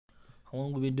How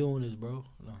long we been doing this, bro?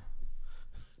 No.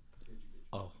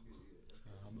 Oh.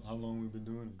 How long we been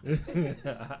doing it?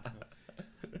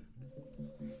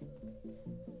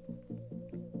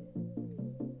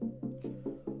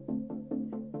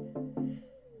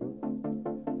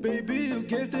 Baby, you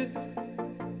gifted.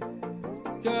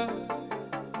 Yeah,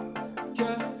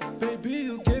 yeah, baby,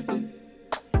 you gifted.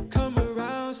 Come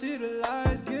around, see the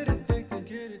lights, get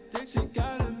addicted. She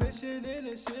got a mission and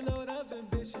a shitload of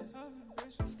ambition.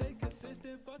 Stay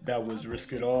consistent. That was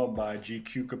Risk It All by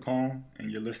GQ Capone,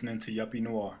 and you're listening to Yuppie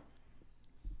Noir.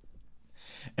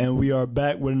 And we are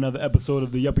back with another episode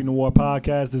of the Yuppie Noir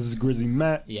podcast. This is Grizzy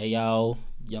Matt. Yeah, yo,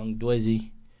 Young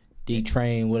Dwizzy,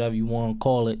 D-Train, whatever you want to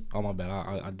call it. Oh, my bad.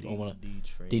 I don't want to.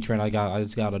 D-Train, I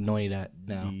just got anointed that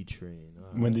now. D-Train.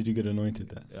 When did you get anointed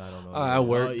that? I don't know. I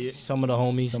work. Yeah. Some of the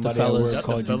homies, Somebody the at fellas.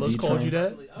 work The fellas called you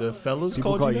that? The fellas People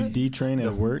called call you that? D-Train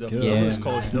at work? The Yeah. fellas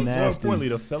called That's you. More nasty. importantly,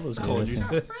 the fellas called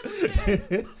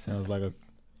you. Sounds like a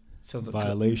Sounds like-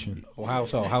 violation. Oh, how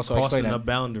so? How so? Crossing Explain a that.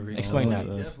 boundary. Explain that.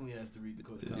 Definitely has to read the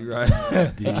code. You're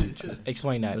right.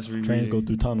 Explain that. Let's reread Trains it. go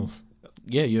through tunnels.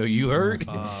 Yeah, you heard?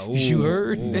 Ooh, You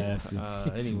heard? ooh. Nasty.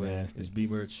 Anyway, Nasty. it's B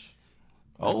merch.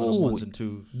 Oh. Ones and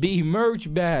twos. B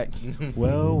merch back.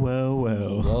 Well.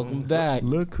 Welcome back.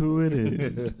 Look who it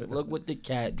is. Look what the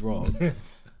cat drug.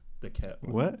 The cat.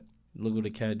 What? Look what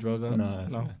the cat drug up. Nah,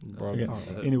 that's no, not- bro. Okay.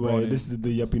 Oh. Anyway, Brought in. this is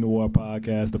the Yuppie Noir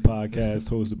podcast, the podcast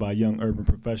hosted by young urban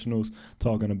professionals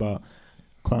talking about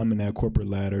climbing that corporate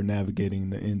ladder,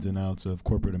 navigating the ins and outs of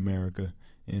corporate America,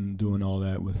 and doing all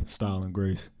that with style and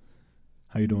grace.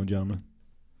 How you doing, gentlemen?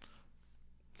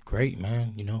 Great,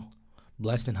 man. You know,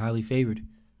 blessed and highly favored.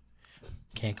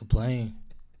 Can't complain.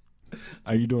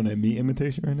 Are you doing that meat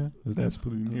imitation right now? Was that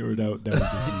supposed to be me, or that was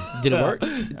just you? Did it work?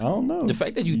 I don't know. The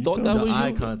fact that you thought that The was eye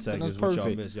you, contact that's is what y'all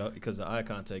perfect. missed, y'all, because the eye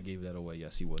contact gave that away.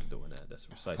 Yes, he was doing that. That's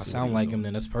precisely. If I what sound he was like him, doing.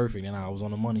 then that's perfect. Then I was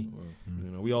on the money. Well,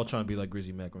 you know, we all trying to be like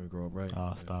Grizzy Mac when we grow up, right?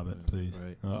 Oh, stop it, Yeah, please.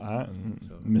 Right.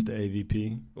 So- Mr.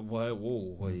 AVP. What?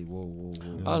 Whoa, wait, whoa.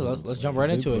 Oh, let's jump the right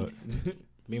big into it. bucks.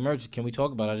 B merch, can we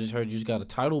talk about it? I just heard you just got a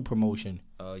title promotion.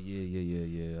 Yeah.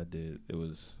 I did. It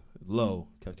was low.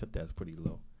 Kept that pretty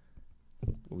low.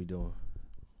 What we doing?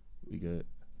 We good.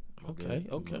 Okay.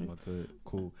 I'm good.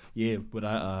 Cool. Yeah, but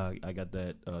I got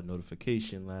that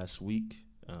notification last week.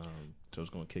 So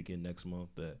it's gonna kick in next month.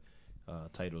 That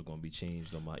title is gonna be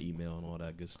changed on my email and all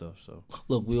that good stuff. So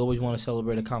Look, we always want to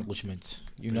celebrate accomplishments.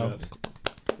 You know,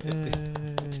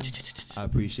 I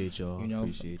appreciate y'all. You know,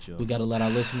 appreciate y'all. we got to let our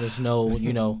listeners know,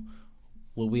 you know,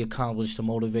 what we accomplished to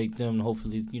motivate them. And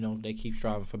hopefully, you know, they keep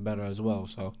striving for better as well.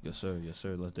 So, Yes,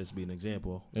 sir. Let this be an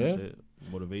example. Yeah. That's it.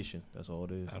 Motivation. That's all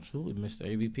it is. absolutely, Mr.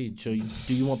 AVP. So,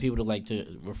 do you want people to like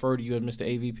to refer to you as Mr.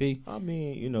 AVP? I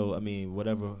mean,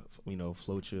 whatever,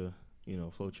 float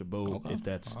your boat. Okay. If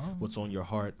that's what's on your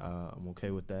heart, I'm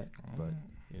okay with that. But,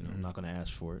 I'm not going to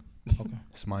ask for it. Okay.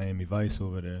 It's Miami Vice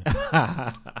over there,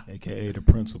 a.k.a. the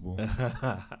principal,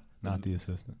 not the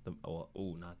assistant.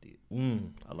 Not the.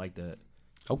 I like that.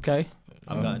 Okay.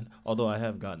 Although I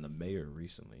have gotten a mayor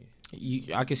recently.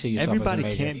 I can see yourself Everybody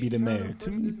as a mayor. can't be the mayor. To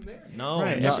me, No,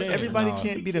 right? I'm No, saying- everybody No.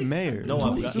 can't be the mayor.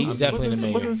 No, he's definitely the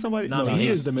mayor. Wasn't somebody? No, No, he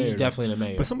is the mayor. He's definitely the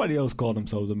mayor. But somebody else called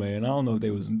themselves the mayor, and I don't know if they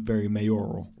was very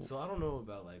mayoral. So I don't know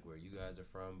about like where you guys are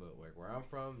from, but like where I'm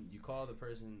from, you call the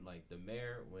person like the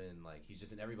mayor when like he's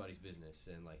just in everybody's business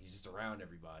and like he's just around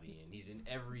everybody and he's in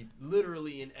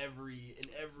literally in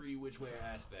every which way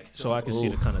aspect. So I can see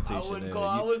the connotation. I wouldn't there.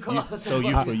 call So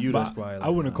somebody. for you, that's But probably. I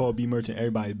wouldn't call B Merchant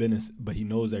everybody's business, but he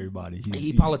knows everybody.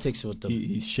 he politics with them.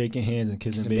 He's shaking hands and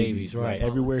kissing Kissing babies, babies. right. Like,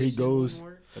 everywhere he Politician goes,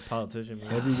 wouldn't work. a politician.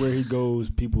 Man. everywhere he goes,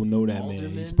 people know that man. He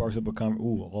Alderman? sparks up a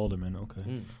alderman. Okay.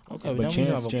 Mm. Okay, But then we have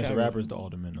Chance the vocabulary. Rapper is the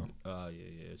alderman though.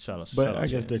 Yeah. Shout out. But shout out I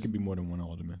guess there Chance. could be more than one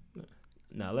alderman.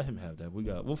 Nah, let him have that. We'll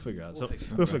figure out. We'll figure it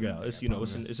out. We'll figure it out. It's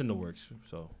it's in the works.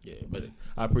 So Yeah, but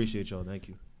I appreciate y'all. Thank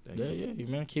you. Thank you. yeah,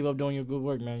 man. Keep up doing your good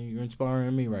work, man. You're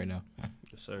inspiring me right now.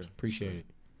 Yes, sir. Appreciate it.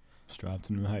 Strive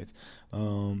to new heights.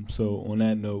 So on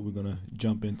that note, we're gonna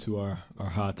jump into our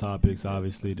hot topics.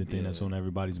 Obviously, the thing that's on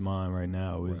everybody's mind right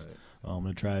now is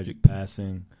the tragic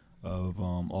passing of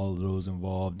all of those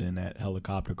involved in that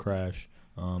helicopter crash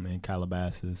in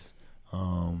Calabasas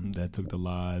that took the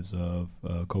lives of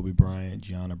Kobe Bryant,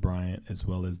 Gianna Bryant, as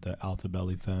well as the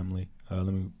Altobelli family. Let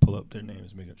me pull up their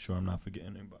names, make sure I'm not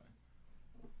forgetting anybody.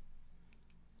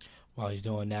 While he's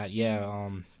doing that,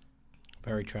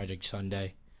 very tragic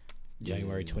Sunday,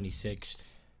 January 26th.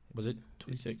 Was it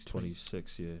 26th?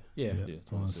 26. Yeah. Yeah. On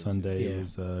 26, Sunday, yeah. it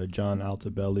was John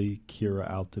Altobelli, Kira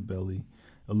Altobelli,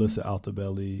 Alyssa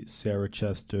Altobelli, Sarah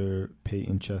Chester,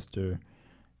 Peyton Chester,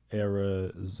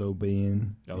 Era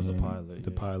Zobayan. That was the pilot.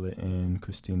 The pilot, and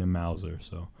Christina Mauser.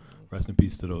 So rest in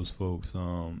peace to those folks.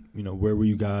 Where were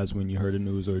you guys when you heard the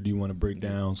news, or do you want to break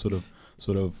down sort of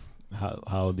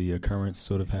how the occurrence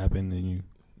sort of happened in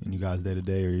you guys day to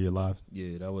day or your lives?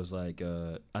 Yeah, that was like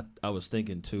I was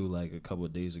thinking too, like a couple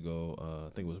of days ago. I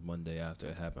think it was Monday after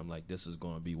it happened. I'm like, this is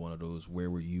going to be one of those where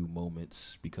were you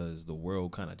moments, because the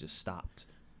world kind of just stopped.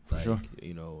 For sure.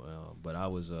 But I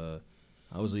was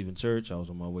leaving church. I was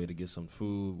on my way to get some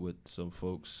food with some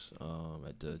folks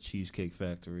at the Cheesecake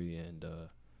Factory, and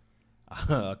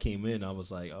I came in. I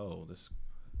was like, oh, this.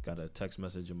 Got a text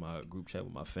message in my group chat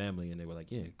with my family, and they were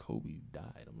like, yeah, Kobe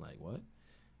died. I'm like, what?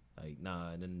 Like,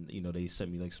 nah. And then, they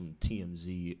sent me like some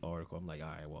TMZ article. I'm like, all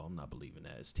right, well, I'm not believing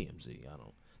that. It's TMZ.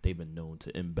 They've been known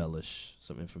to embellish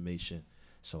some information.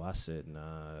 So I said,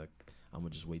 nah, I'm going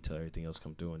to just wait till everything else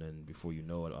come through. And then before you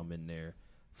know it, I'm in there.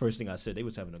 First thing I said, they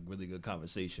was having a really good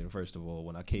conversation, first of all,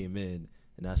 when I came in.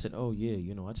 And I said, oh, yeah,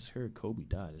 I just heard Kobe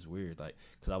died. It's weird. Like,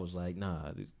 because I was like,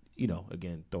 nah,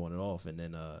 again, throwing it off. And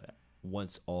then,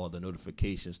 once all the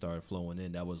notifications started flowing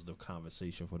in, that was the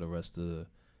conversation for the rest of the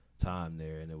time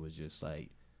there. And it was just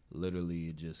like, literally,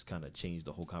 it just kind of changed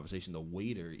the whole conversation. The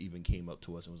waiter even came up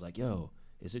to us and was like, yo,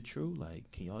 is it true?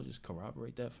 Like, can y'all just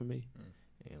corroborate that for me?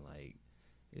 And like,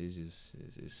 it's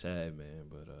sad, man.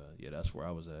 But yeah, that's where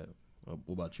I was at. What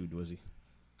about you, Dwizzy?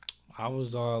 I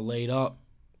was laid up.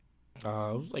 It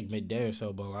was like midday or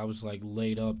so, but I was like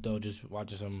laid up though, just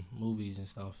watching some movies and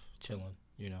stuff, chilling,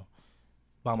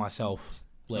 by myself.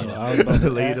 Laid up. I was about to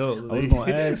laid up. I was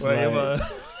gonna ask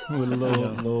with a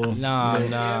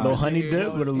little honey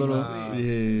dip with a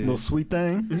little sweet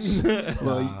thing,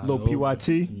 little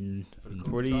PYT.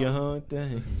 For the young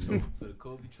thing. For the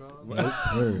Kobe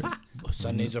Tron.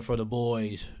 Sundays are for the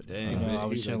boys. Dang, man. I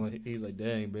was chilling. He's like,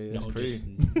 dang, man, that's no, crazy.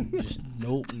 Just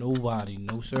nobody,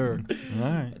 no sir. All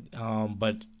right.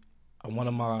 But one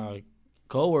of my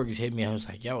coworkers hit me. I was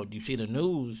like, yo, do you see the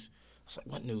news? I was like,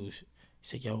 what news? He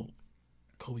said, yo,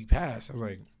 Kobe passed. I was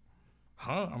like,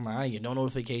 huh? I'm like, I didn't get no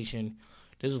notification.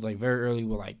 This was like very early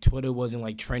where like Twitter wasn't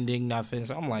like trending, nothing.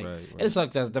 So I'm like, right. It's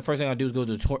like the first thing I do is go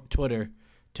to Twitter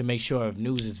to make sure if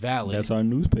news is valid. That's our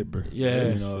newspaper.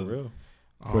 Yeah. For real.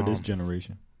 For this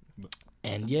generation.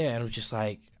 And yeah, and it was just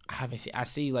like, I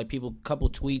see like people, couple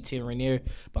tweets here and there,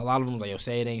 but a lot of them like, yo,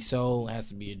 say it ain't so. It has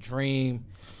to be a dream.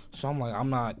 So I'm like,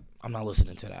 I'm not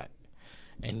listening to that.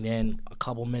 And then a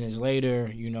couple minutes later,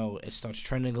 it starts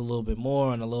trending a little bit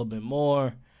more and a little bit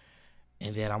more.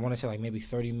 And then I want to say like maybe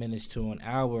 30 minutes to an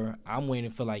hour, I'm waiting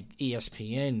for like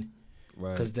ESPN.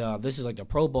 Right. Because this is like the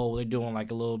Pro Bowl. They're doing like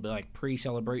a little bit like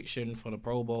pre-celebration for the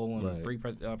Pro Bowl and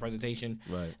pre-presentation.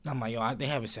 Right. And I'm like, yo, they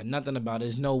haven't said nothing about it.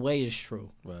 There's no way it's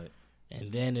true. Right.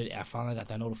 And then I finally got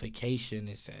that notification.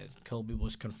 It said Kobe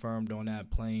was confirmed on that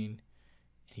plane.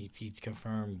 He's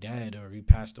confirmed dead or he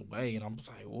passed away. And I'm just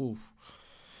like, oof.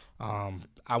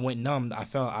 I went numb. I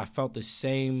felt the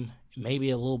same,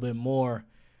 maybe a little bit more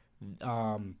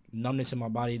numbness in my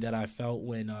body that I felt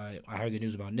when I heard the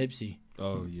news about Nipsey.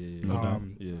 Oh yeah.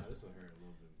 Yeah.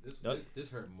 This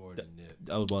hurt more than Nip.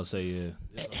 I was about to say, yeah.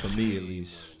 For me at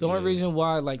least. The only reason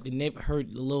why like the Nip hurt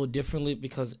a little differently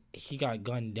because he got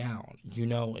gunned down.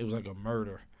 It was like a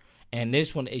murder, and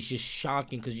this one is just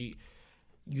shocking because you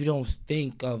don't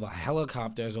think of a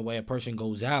helicopter as a way a person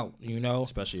goes out,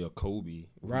 especially a Kobe.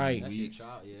 Right. That's your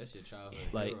childhood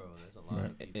like, hero. That's a lot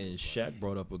of people. And Shaq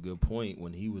brought up a good point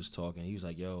when he was talking. He was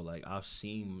like, yo, like, I've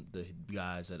seen the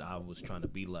guys that I was trying to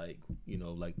be like,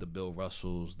 like the Bill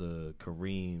Russells, the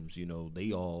Kareems,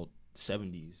 they all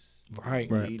 70s. Right.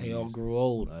 80s. They all grew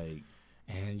old. Like,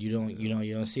 and you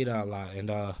don't see that a lot.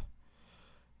 And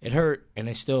it hurt, and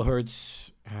it still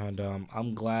hurts. And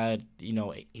I'm glad,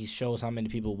 he shows how many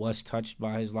people was touched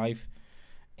by his life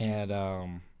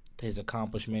and his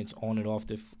accomplishments on and off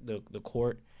the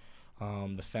court.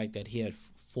 The fact that he had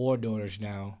 4 daughters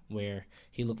now, where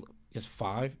he looked it's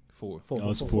 5, 4.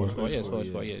 No, it's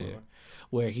 4. Yeah.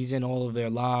 Where he's in all of their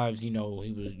lives. He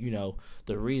was,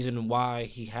 the reason why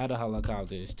he had a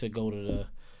helicopter is to go to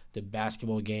the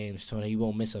basketball games so that he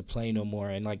won't miss a play no more,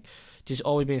 and like just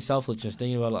always being selfless, just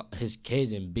thinking about his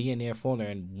kids and being there for them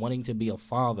and wanting to be a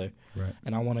father. Right.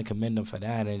 And I want to commend him for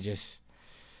that, and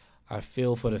I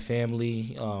feel for the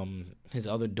family, his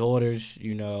other daughters,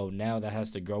 now that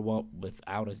has to grow up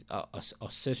without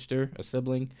a sister, a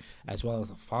sibling, as well as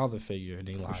a father figure in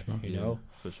their life,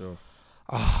 For sure.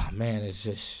 Oh, man, it's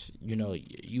just,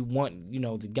 you want,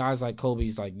 the guys like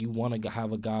Kobe's, like, you want to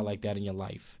have a guy like that in your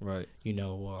life. Right. A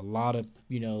lot of,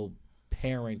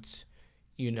 parents,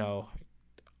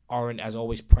 aren't as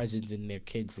always present in their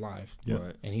kids' lives. Yeah.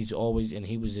 Right. And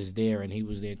he was just there, and he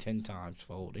was there 10 times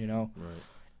fold, Right.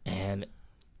 And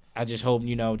I just hope,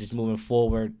 just moving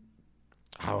forward,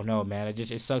 I don't know, man.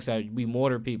 It sucks that we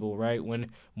mortar people, right?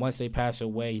 Once they pass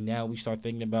away, now we start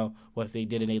thinking about what they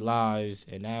did in their lives,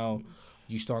 and now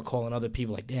you start calling other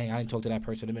people like, dang, I didn't talk to that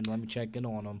person in a minute. Let me check in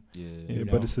on them. Yeah,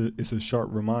 but it's a sharp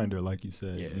reminder, like you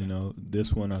said. Yeah.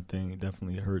 This one I think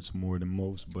definitely hurts more than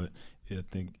most, but I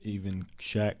think even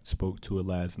Shaq spoke to it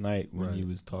last night when he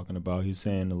was talking about. He was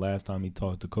saying the last time he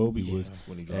talked to Kobe was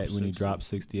when he dropped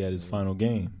 60 at his final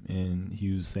game, and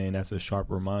he was saying that's a sharp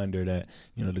reminder that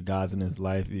the guys in his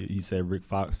life. He said Rick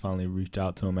Fox finally reached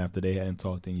out to him after they hadn't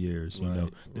talked in years.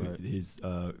 His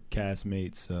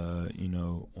castmates,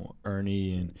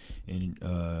 Ernie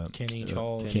and Kenny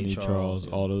Charles,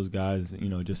 all those guys.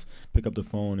 Just pick up the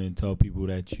phone and tell people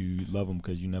that you love them,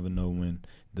 because you never know when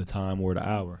the time or the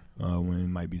hour when it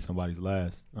might be somebody's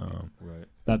last.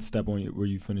 Not to step on you where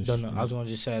you finished. I was going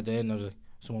to just say at the end, I just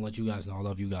want to let you guys know I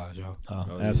love you guys, y'all.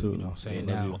 Absolutely. Saying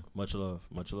now. Much love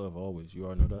always. You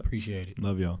already know that. Appreciate it.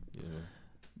 Love y'all. Yeah.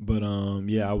 But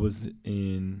I was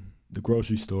in the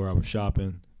grocery store. I was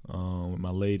shopping with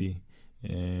my lady,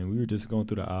 and we were just going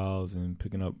through the aisles and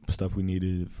picking up stuff we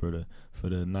needed for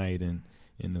the night and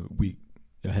in the week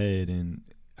ahead. And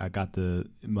I got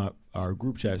our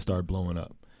group chat started blowing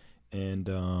up, and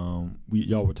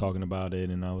y'all were talking about it,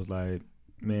 and I was like,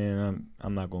 man,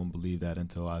 I'm not gonna believe that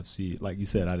until I see it. Like you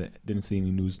said, I didn't see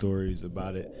any news stories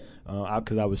about it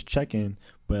because I was checking,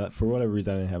 but for whatever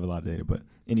reason I didn't have a lot of data. But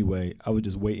anyway, I was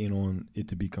just waiting on it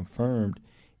to be confirmed,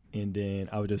 and then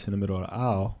I was just in the middle of the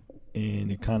aisle,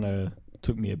 and it kind of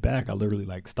took me aback. I literally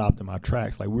stopped in my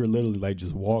tracks. We were literally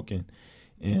just walking,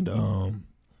 and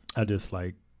I just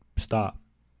stopped.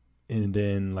 And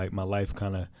then my life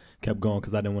kind of kept going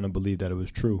because I didn't want to believe that it was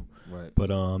true. Right. But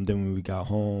then when we got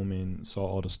home and saw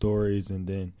all the stories, and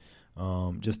then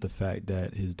just the fact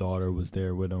that his daughter was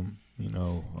there with him,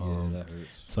 that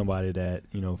hurts. Somebody that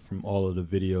from all of the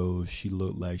videos, she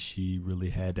looked like she really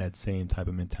had that same type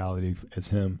of mentality as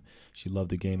him. She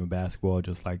loved the game of basketball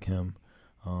just like him.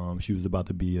 She was about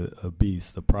to be a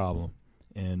beast, a problem.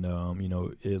 And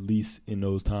at least in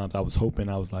those times, I was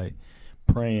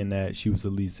praying that she was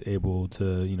at least able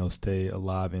to, stay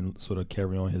alive and sort of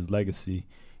carry on his legacy,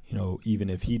 even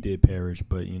if he did perish.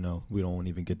 But, we don't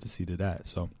even get to see to that.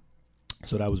 So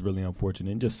that was really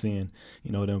unfortunate. And just seeing,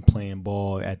 them playing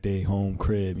ball at their home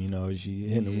crib, she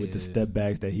hitting him with the step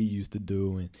backs that he used to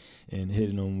do, and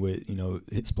hitting him with,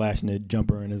 splashing that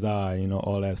jumper in his eye,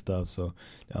 all that stuff. So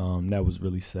that was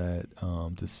really sad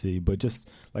to see. But just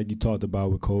like you talked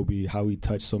about with Kobe, how he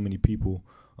touched so many people.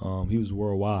 He was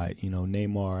worldwide.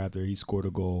 Neymar, after he scored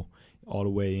a goal all the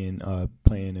way in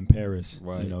playing in Paris,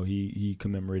 he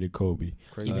commemorated Kobe.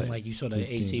 Even like you saw the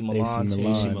AC team, Milan.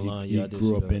 He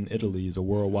grew up in Italy. He's a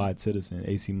worldwide citizen.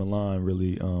 AC Milan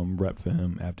really rep for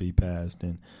him after he passed.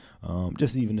 And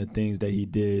just even the things that he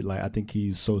did, I think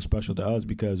he's so special to us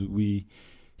because we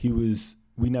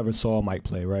never saw Mike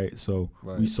play, right? So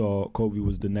we saw Kobe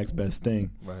was the next best thing.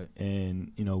 Right.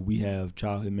 And, we have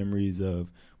childhood memories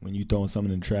of when you throwing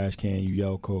something in the trash can, you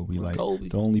yell Kobe. Kobe.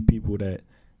 The only people that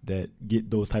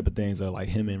get those type of things are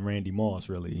him and Randy Moss,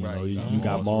 really. You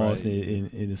got Moss and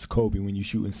it's Kobe when you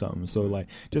shooting something. So,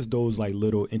 just those,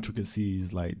 little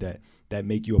intricacies that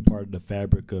make you a part of the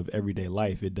fabric of everyday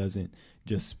life. It doesn't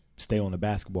just stay on the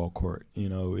basketball court.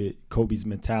 Kobe's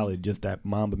mentality, just that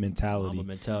Mamba mentality.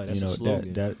 That's a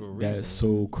slogan. That's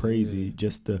so crazy.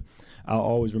 Yeah. I'll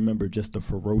always remember just the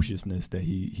ferociousness that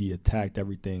he attacked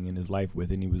everything in his life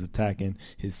with, and he was attacking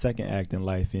his second act in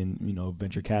life in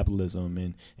venture capitalism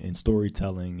and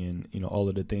storytelling and all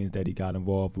of the things that he got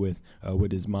involved with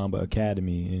his Mamba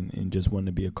Academy and just wanting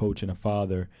to be a coach and a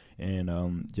father,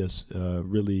 and just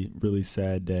really, really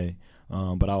sad day.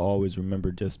 But I'll always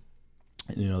remember just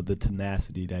the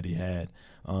tenacity that he had,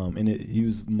 and he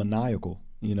was maniacal.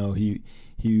 He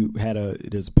had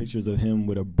there's pictures of him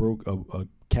with a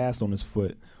cast on his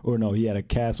foot, or no, he had a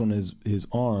cast on his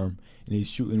arm, and he's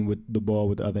shooting with the ball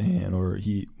with the other hand, or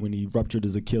when he ruptured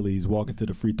his Achilles, walking to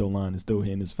the free throw line and still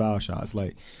hitting his foul shots.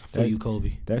 For you,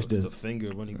 Kobe. That's just the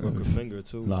finger when he broke a finger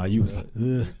too. Nah, you was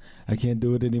I can't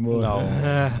do it anymore. No.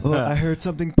 I heard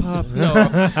something pop. No.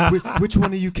 Which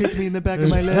one of you kicked me in the back of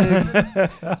my leg?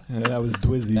 That was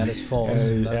Dwizzy. That is false.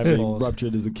 After he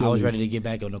ruptured his Achilles. I was ready to get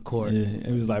back on the court. Yeah,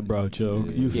 it was bro,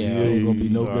 chill. You ain't gonna be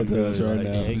no good to us right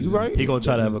now. Yeah, you right. He gonna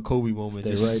try to have a Kobe moment.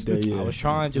 Stay right there. Yeah. I was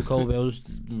trying to, Kobe. I was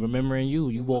remembering you.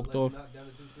 You walked off.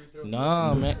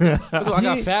 Nah, man. I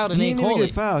got fouled and they he ain't didn't call even it.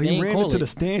 get fouled. They He ain't ran call into it. the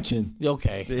stanchion.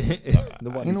 Okay. Ain't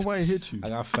nobody hit you. I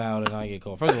got fouled and I didn't get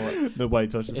called. First of all, Nobody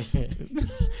touched it.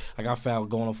 I got fouled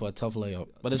going off for a tough layup.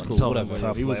 But it's cool. Tough Whatever.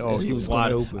 layup. He was- It's he cool. was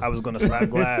wide open. I was gonna slap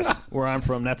glass. Where I'm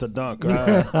from, that's a dunk.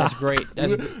 That's great.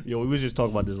 That's Yo, we was just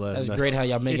talking about this last That's night. great how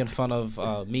y'all making fun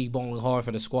of me bowling hard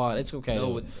for the squad. It's okay.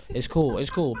 No, though. It's cool. It's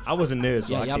cool. I wasn't there,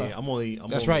 so Yeah, I y'all can't. know. I'm only.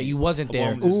 That's right. You wasn't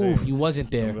there. You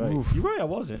wasn't there. Right. You're right. I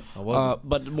wasn't.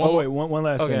 But one, Oh wait, one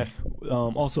last Okay. thing.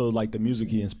 Also, like the music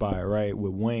he inspired, right?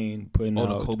 With Wayne putting Oh,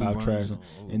 the out, Kobe out Bryant tracks, song.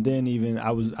 Oh. and then even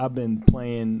I've been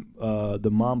playing the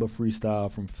Mamba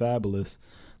freestyle from Fabulous,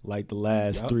 like the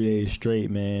last Yep. 3 days straight,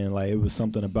 man. Like it was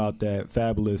something about that.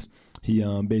 Fabulous. He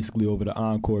basically over the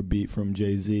encore beat from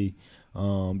Jay-Z,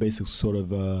 basically sort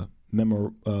of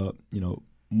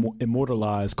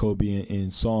immortalized Kobe in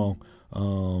song.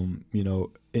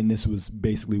 And this was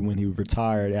basically when he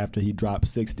retired after he dropped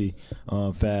 60.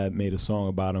 Fab made a song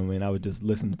about him, and I was just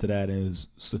listening to that, and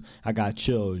I got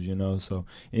chills, So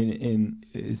and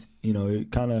it's,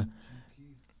 it kind of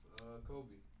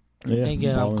yeah. thinking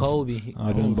I'm ballin'- Kobe.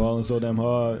 I've been balling so damn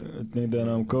hard. I think that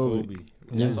I'm Kobe.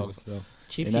 Yeah, That's all. so.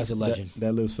 Chief And Keef's a legend.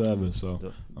 That lives forever.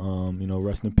 So,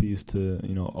 rest in peace to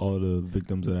all the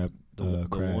victims of that The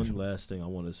crash. one last thing I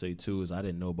want to say too is I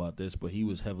didn't know about this, but he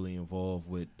was heavily involved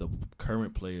with the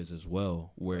current players as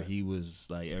well, where he was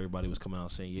like everybody was coming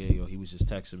out saying, yeah, yo, he was just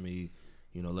texting me,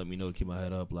 let me know to keep my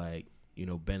head up. Like,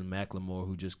 Ben McLemore,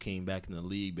 who just came back in the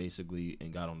league basically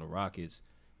and got on the Rockets,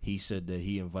 he said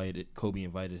that Kobe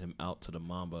invited him out to the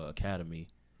Mamba Academy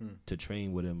to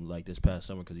train with him like this past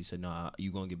summer, because he said, nah,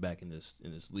 you gonna get back in this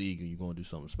league and you gonna do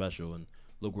something special. And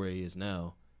look where he is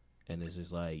now. And it's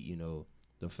just like,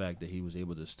 the fact that he was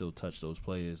able to still touch those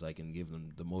players, like, and give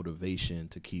them the motivation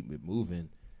to keep it moving,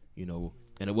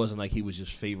 and it wasn't like he was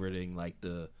just favoriting like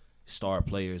the star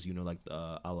players, like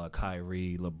a la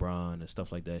Kyrie, LeBron, and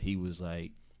stuff like that. He was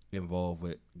like involved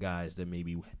with guys that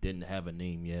maybe didn't have a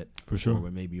name yet, For sure. or were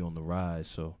maybe on the rise.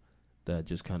 So that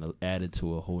just kind of added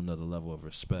to a whole nother level of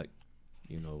respect,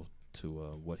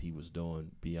 to what he was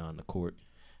doing beyond the court.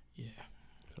 Yeah.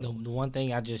 The one thing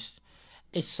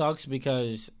it sucks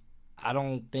because I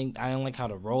don't like how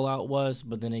the rollout was,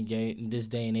 but then again, in this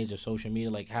day and age of social media,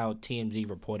 like how TMZ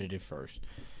reported it first.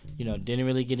 Didn't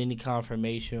really get any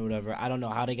confirmation or whatever. I don't know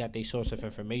how they got their source of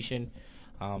information.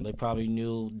 They probably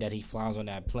knew that he flies on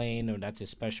that plane or that's his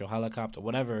special helicopter,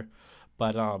 whatever.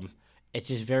 But it's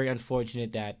just very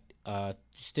unfortunate that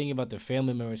just thinking about the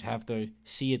family members have to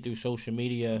see it through social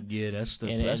media. Yeah, that's the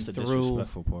And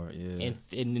disrespectful part. Yeah,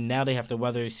 And now they have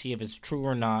to see if it's true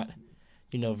or not,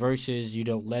 versus,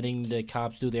 letting the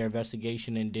cops do their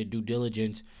investigation and their due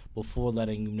diligence before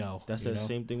letting you know. that's the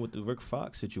same thing with the Rick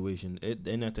Fox situation.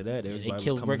 And after that, everybody They was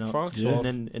killed coming Rick out. Fox Yeah. off.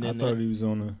 And then I thought he was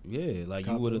on a. yeah, like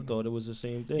you Cop would have order. thought it was the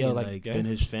same thing. Yeah, And, like, yeah. then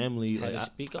his family, Had like to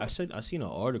speak up. I seen an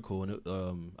article, and it,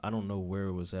 I don't know where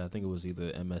it was at. I think it was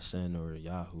either MSN or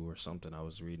Yahoo or something I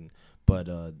was reading. But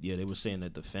yeah, they were saying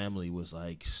that the family was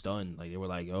like stunned. Like they were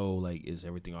like, "Oh, like is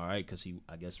everything all right?" Because he,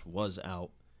 I guess, was out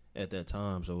at that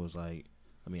time. So it was like,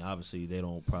 I mean, obviously they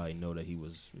don't probably know that he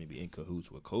was maybe in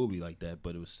cahoots with Kobe like that.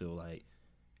 But it was still like,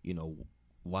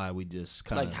 why we just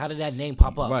kind of Like, how did that name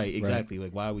pop up? Right, exactly.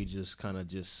 Like, why we just kind of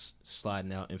just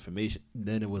sliding out information?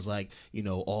 Then it was like,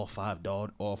 all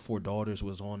four daughters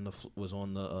was on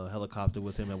the helicopter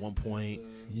with him at one point.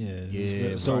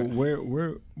 Yeah. So right.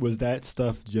 where was that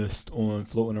stuff just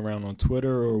floating around on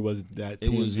Twitter, or was that It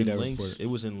was TMZ in that links. reported? It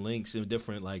was in links in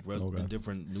different Okay. in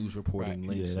different news reporting Right.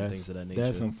 links Yeah, and things of that nature.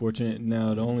 that's unfortunate.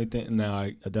 Now the only thing,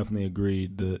 I definitely agree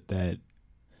that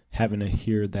having to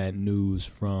hear that news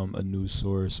from a news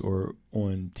source or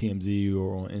on TMZ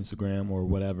or on Instagram or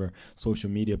whatever social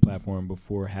media platform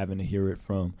before having to hear it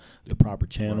from the proper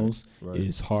channels Right.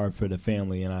 is hard for the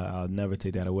family, and I'll never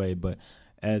take that away. But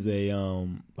as a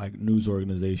like news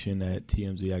organization that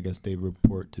TMZ, I guess they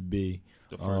report to be,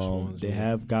 The first ones, they yeah.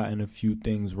 have gotten a few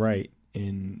things right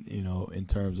in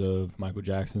terms of Michael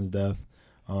Jackson's death.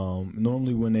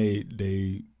 Normally when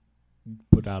they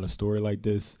put out a story like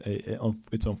this,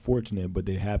 it's unfortunate, but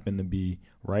they happen to be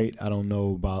right. I don't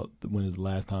know about when is the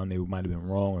last time they might have been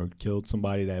wrong or killed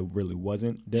somebody that really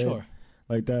wasn't dead Sure.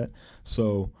 like that.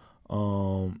 So,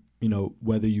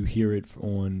 whether you hear it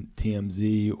on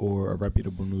TMZ or a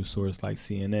reputable news source like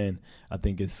CNN, I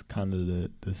think it's kind of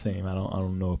the same. I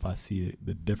don't know if I see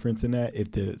the difference in that.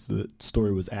 If the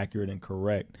story was accurate and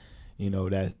correct,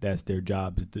 that's their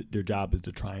job. Their job is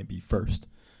to try and be first.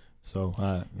 So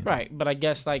Right, but I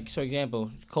guess, like, so example,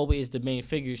 Kobe is the main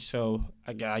figure, so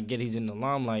I get he's in the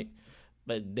limelight,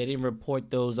 but they didn't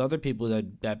report those other people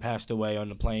that passed away on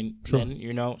the plane. Sure. Then,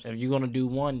 if you're going to do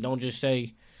one, don't just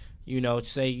say,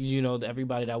 say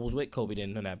everybody that was with Kobe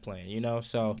didn't end up playing.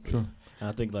 So Sure. And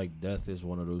I think like death is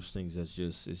one of those things that's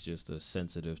just a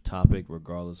sensitive topic,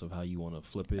 regardless of how you want to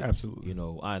flip it. Absolutely.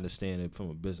 I understand it from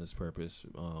a business purpose,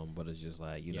 but it's just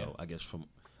like I guess from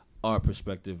our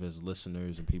perspective as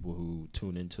listeners and people who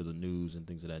tune into the news and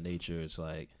things of that nature, it's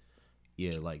like,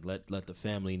 yeah, like let the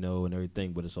family know and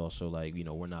everything, but it's also like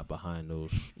we're not behind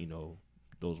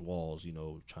those walls,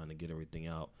 trying to get everything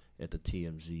out at the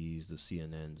TMZs, the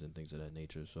CNNs, and things of that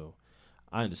nature. So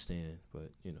I understand,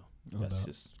 but that's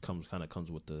just comes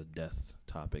with the death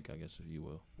topic, I guess, if you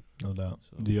will. No doubt.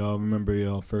 So. Do y'all remember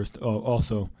y'all first? Oh,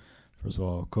 also, first of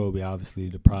all, Kobe, obviously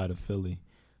the pride of Philly,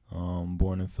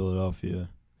 born in Philadelphia.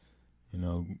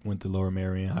 Went to Lower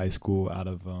Merion High School out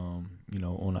of on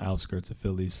the outskirts of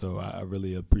Philly. So I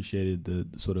really appreciated the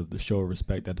sort of the show of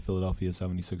respect that the Philadelphia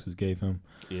 76ers gave him.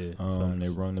 Yeah. They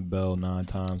rung the bell 9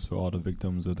 times for all the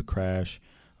victims of the crash.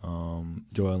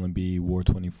 Joel Embiid wore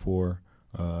 24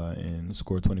 and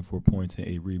scored 24 points and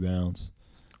 8 rebounds.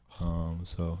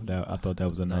 So I thought that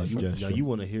was a nice gesture. Now you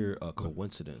want to hear a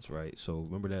coincidence, right? So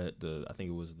remember that I think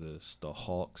it was the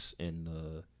Hawks and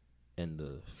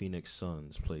the Phoenix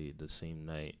Suns played the same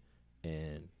night,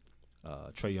 and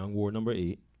Trae Young wore number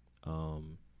 8.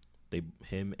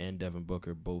 Him and Devin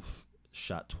Booker both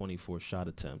shot 24 shot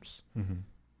attempts.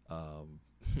 Mm-hmm.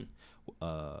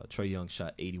 Trae Young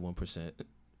shot 81%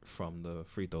 from the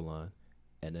free throw line,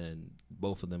 and then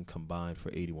both of them combined for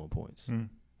 81 points. Mm.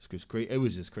 It's great. It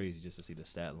was just crazy just to see the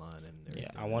stat line and everything.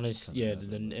 Yeah, I want to. Yeah,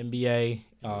 the NBA.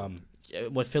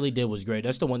 What Philly did was great.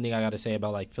 That's the one thing I got to say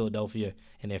about like Philadelphia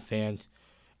and their fans.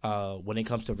 When it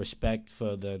comes to respect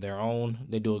for their own,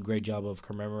 they do a great job of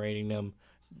commemorating them,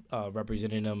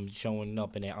 representing them, showing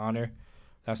up in their honor.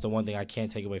 That's the one thing I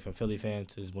can't take away from Philly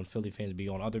fans is when Philly fans be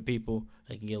on other people,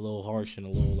 they can get a little harsh and a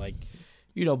little like,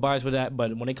 biased with that.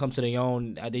 But when it comes to their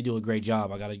own, they do a great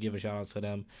job. I got to give a shout out to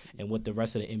them. And what the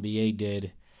rest of the NBA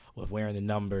did with wearing the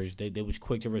numbers, they was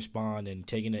quick to respond and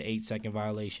taking an 8-second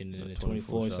violation and a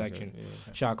 24-second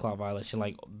shot clock violation.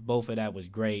 Like both of that was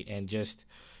great, and just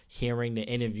hearing the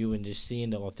interview and just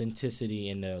seeing the authenticity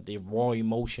and the raw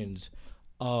emotions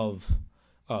of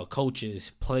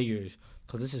coaches, players,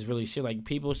 because this is really shit. Like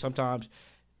people sometimes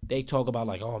they talk about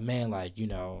like, oh man, like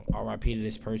R.I.P. to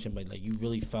this person, but like you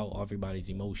really felt everybody's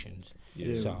emotions.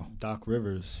 Yeah, so Doc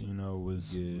Rivers,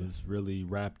 was really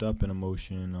wrapped up in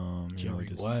emotion.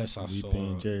 Jerry West, I saw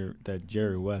that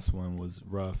Jerry West one was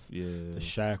rough. Yeah, the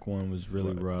Shaq one was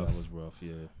really rough. That was rough.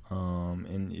 Yeah.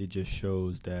 And it just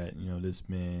shows that this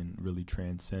man really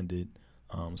transcended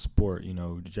sport.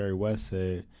 Jerry West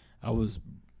said, I was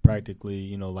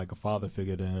practically, like a father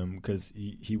figure to him because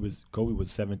Kobe was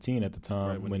 17 at the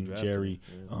time when Jerry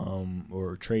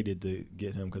or traded to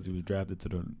get him because he was drafted to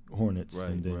the Hornets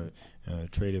and then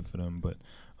traded for them. But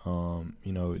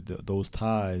those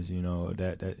ties,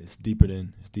 that it's deeper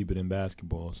than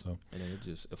basketball. So and then it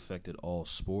just affected all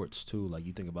sports too. Like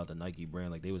you think about the Nike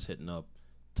brand, like they was hitting up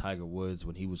Tiger Woods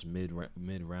when he was mid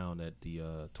round at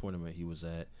the tournament he was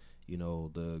at.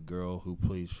 The girl who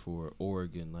plays for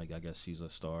Oregon, like I guess she's a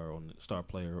star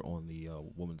player on the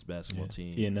women's basketball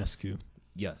team. Ionescu.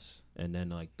 Yes, and then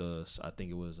like I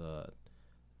think it was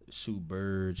Sue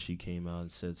Bird. She came out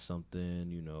and said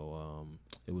something.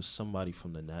 It was somebody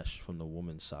from the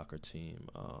women's soccer team.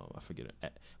 I forget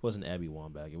it wasn't Abby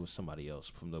Wambach. It was somebody else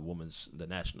from the women's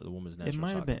national. It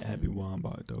might have been team. Abby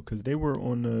Wambach though, because they were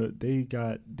they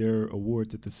got their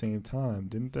awards at the same time,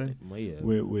 didn't they? Yeah.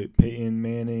 With Peyton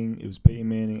Manning, it was Peyton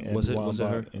Manning, Abby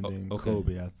Wambach, and then okay.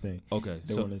 Kobe, I think. Okay,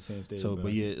 they were on the same stage. So,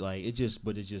 but yeah, like it's just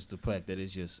the fact that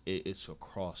it's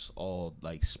across all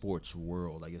like sports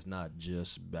world. Like it's not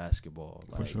just basketball.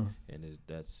 Like, for sure. And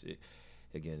that's it.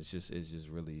 Again, it's just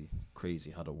really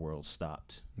crazy how the world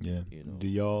stopped. Yeah. Do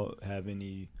y'all have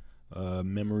any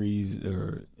memories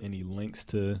or any links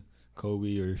to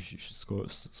Kobe or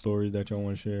stories that y'all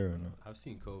want to share? Or no? I've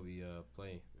seen Kobe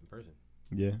play in person.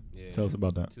 Yeah. Yeah. Tell us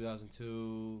about that.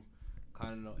 2002,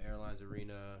 Continental Airlines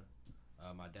Arena.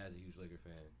 My dad's a huge Laker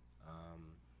fan.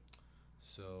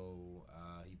 So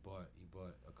he bought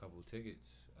a couple tickets.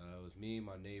 It was me,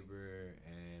 my neighbor,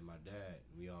 and my dad.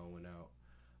 We all went out.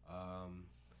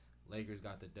 Lakers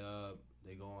got the dub.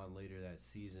 They go on later that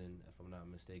season, if I'm not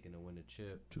mistaken, to win the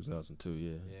chip. 2002,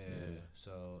 yeah.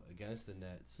 So against the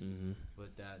Nets. Mm-hmm.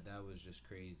 But that was just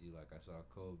crazy. Like I saw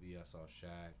Kobe, I saw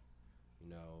Shaq.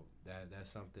 That's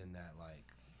something that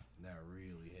that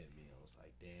really hit me. I was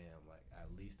like, damn, like at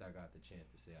least I got the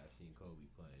chance to say I seen Kobe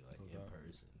play in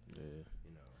person. Yeah.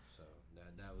 So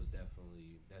that's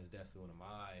definitely one of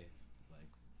my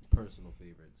personal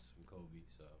favorites from Kobe.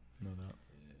 So No doubt.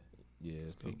 yeah.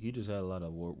 Yeah, he just had a lot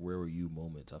of where were you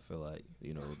moments. I feel like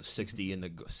the 60 in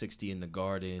the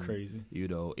Garden, Crazy.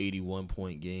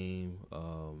 81-point game.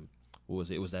 What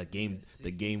was it? It was that game,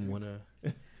 the game winner.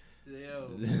 Yo,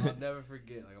 I'll never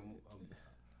forget. Like I'm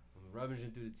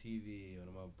rummaging through the TV. One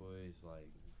of my boys like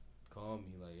called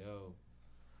me like, "Yo,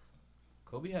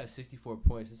 Kobe had 64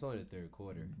 points. It's only the third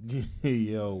quarter."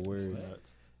 Yo, word.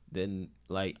 Then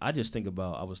like I just think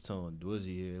about. I was telling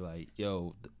Dwizzy here like,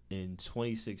 yo, in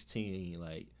 2016,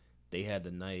 like they had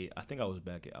the night. I think I was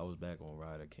back on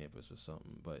Rider campus or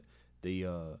something, but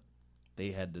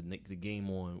they had the game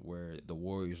on where the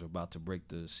Warriors were about to break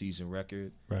the season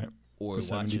record. Right. Or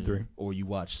you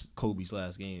watched Kobe's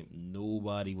last game.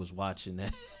 Nobody was watching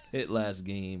that last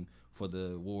game for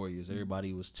the Warriors.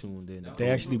 Everybody was tuned in.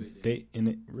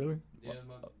 Really? Yeah,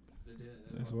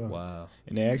 That's wild. Wow.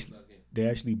 And they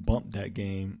actually bumped that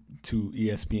game to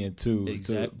ESPN2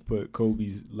 to put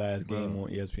Kobe's last game on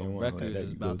ESPN1. Record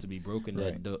is about to be broken.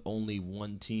 Right. That the only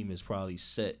one team is probably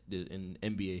set in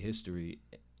NBA history,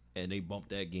 and they bumped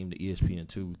that game to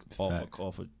ESPN2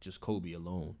 off of just Kobe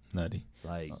alone. Nutty.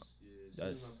 Like, as soon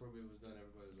as my program was done,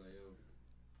 everybody was like, "Yo,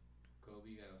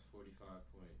 Kobe got 45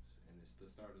 points, and it's the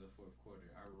start of the fourth quarter."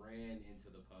 I ran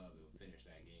into the pub and finished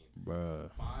that game.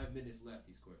 Bruh. 5 minutes left,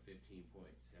 he scored 15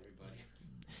 points. Everybody.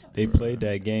 They played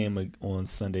that game on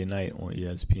Sunday night on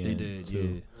ESPN. They did,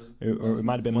 too. yeah. Or it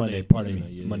might have been Monday.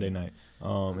 Monday night.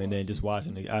 And then just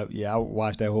watching it. I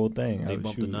watched that whole thing. They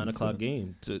bumped the 9 o'clock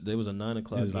game. There was a 9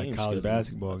 o'clock game. It was like college scheduled.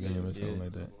 basketball game or something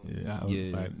like that. Yeah, I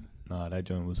was like, nah, that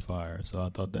joint was fire. So I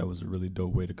thought that was a really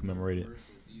dope way to commemorate it.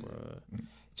 Bruh.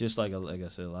 Just like I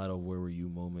said, a lot of where were you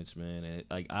moments, man. And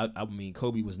like I mean,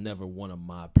 Kobe was never one of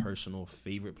my personal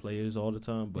favorite players all the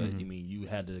time, but I mean, you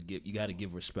got to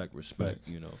give respect.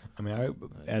 I mean,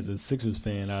 as a Sixers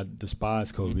fan, I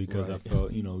despise Kobe because I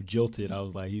felt jilted. I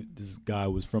was like, this guy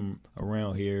was from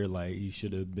around here, like he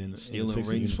should have been stealing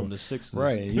rings from the Sixers,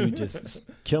 right? And he was just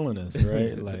killing us,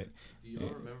 right? Like, do y'all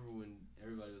remember when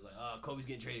everybody was like, "Oh, Kobe's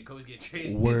getting traded"?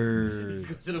 Word. He's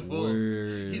going to the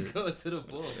Bulls. He's going to the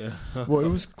Bulls. Well, it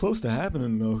was close to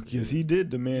happening though, because he did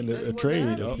demand a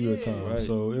trade a few times, right.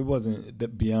 So it wasn't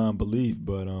that beyond belief.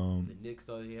 But the Knicks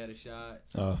thought he had a shot.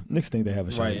 Knicks think they have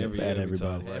a shot right, at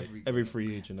everybody. Right. Every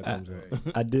free agent that comes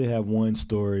out. I did have one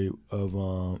story of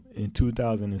in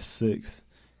 2006,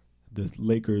 the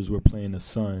Lakers were playing the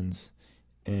Suns,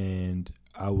 and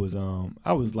I was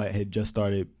like had just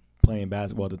started playing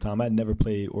basketball at the time. I'd never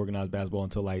played organized basketball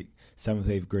until like 7th,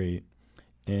 8th grade.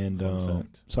 And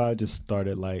so I just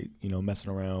started like,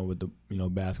 messing around with the,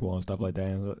 basketball and stuff like that.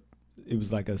 And it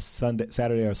was like a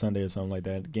Saturday or Sunday or something like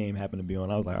that. The game happened to be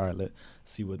on. I was like, all right, let's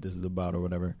see what this is about or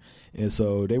whatever. And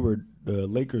so the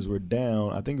Lakers were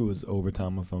down. I think it was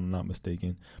overtime if I'm not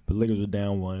mistaken. But the Lakers were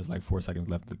down 1. It's like 4 seconds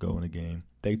left to go in the game.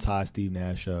 They tie Steve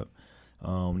Nash up.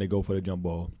 They go for the jump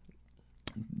ball.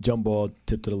 Jump ball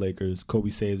tipped to the Lakers. Kobe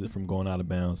saves it from going out of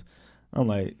bounds. I'm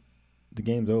like, the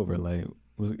game's over. Like,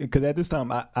 because at this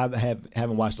time I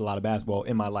haven't watched a lot of basketball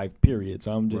in my life, period.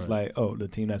 So I'm just like, oh, the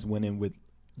team that's winning with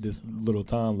this little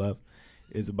time left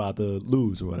is about to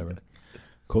lose or whatever.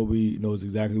 Kobe knows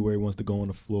exactly where he wants to go on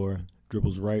the floor.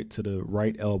 Dribbles right to the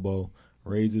right elbow,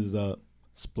 raises up,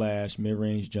 splash,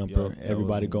 mid-range jumper.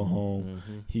 Everybody go home.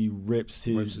 Mm-hmm. He rips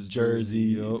his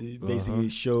jersey. Basically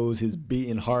shows his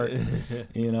beating heart,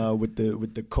 with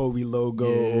the Kobe logo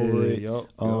over it.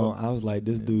 I was like,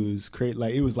 this dude's crazy.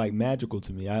 Like, it was like magical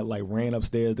to me. I like ran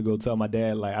upstairs to go tell my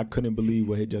dad. Like, I couldn't believe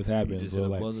what had just happened. So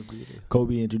like,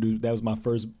 Kobe introduced. That was my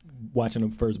first watching the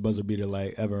first buzzer beater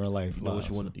like ever in life.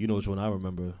 You know which one I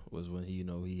remember was when he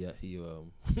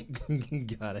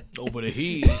got it over the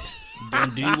heat. Then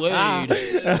D Wade.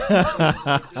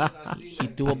 He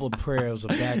threw up a prayer. It was a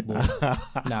backboard.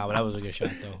 Nah, but that was a good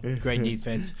shot though. Great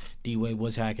defense. D Wade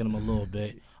was hacking him a little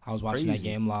bit. I was watching that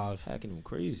game live. Hacking him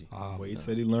crazy. Wade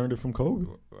said he learned it from Kobe.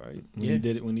 Right.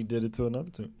 When he did it to another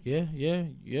team. Yeah.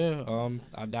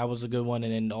 That was a good one.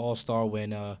 And then the All-Star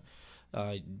when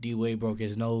D Wade broke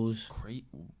his nose. Great,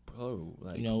 bro.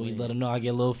 Like, he let him know I get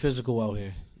a little physical out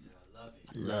here.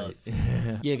 Love it.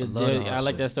 Yeah, because I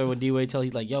like that story when D-Wade tells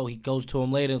he's like, yo, he goes to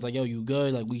him later and it's like, yo, you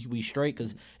good? Like, we straight?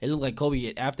 Because it looked like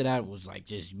Kobe after that was like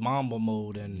just Mamba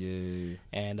mode. And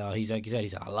he's like, he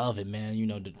said, I love it, man.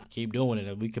 To keep doing it.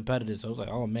 And we competitive. So I was like,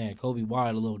 oh, man, Kobe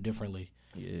wired a little differently.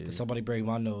 Yeah. Because somebody break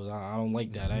my nose. I don't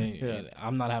like that.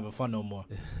 I'm not having fun no more.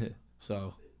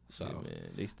 So. Yeah,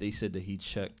 man. They said that he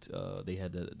checked. They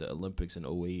had the Olympics in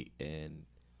 2008, and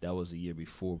that was the year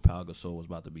before Pau Gasol was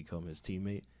about to become his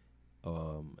teammate.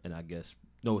 And I guess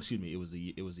it was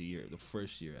the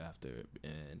first year after,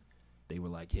 and they were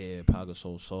like, yeah, Pau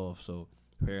Gasol's soft. So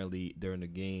apparently during the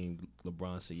game,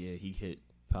 LeBron said, yeah, he hit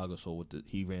Pau Gasol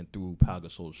he ran through Pau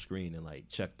Gasol's screen and like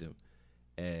checked him,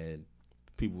 and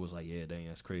people was like, yeah, dang,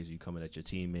 that's crazy. You coming at your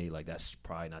teammate, like that's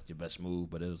probably not your best move.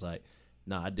 But it was like,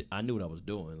 nah, I knew what I was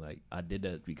doing. Like I did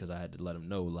that because I had to let him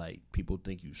know, like people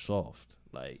think you soft,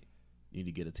 like you need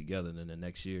to get it together. And then the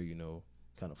next year,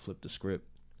 kind of flip the script.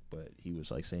 But he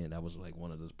was like saying that was like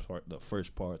one of the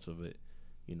first parts of it.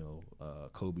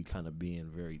 Kobe kind of being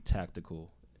very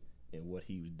tactical in what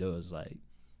he does. Like,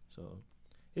 so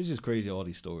it's just crazy. All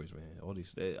these stories, man.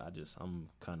 I'm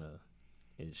kind of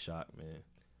in shock, man.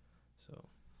 So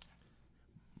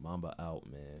Mamba out,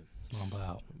 man.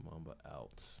 Mamba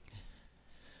out.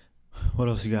 What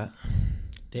else you got?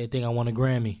 They think I won a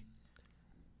Grammy.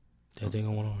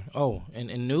 Oh,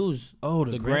 and news. Oh,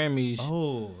 the Grammys.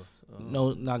 Oh.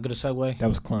 No, not good a segue. That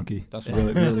was clunky. That's fine.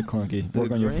 Really, really clunky.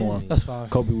 Work on your form. That's fine.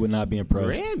 Kobe would not be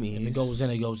impressed. Grammys. If it goes in,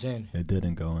 it goes in. It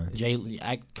didn't go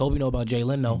in. Kobe know about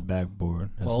Jalen, though. Backboard.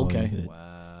 That's Oh, okay. all he hit.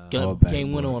 Wow.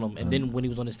 Game winner on him. And then when he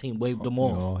was on his team, waved them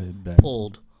All off. hit back.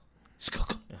 Pulled.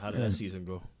 And how did that season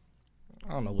go?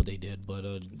 I don't know what they did, but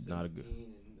Not a good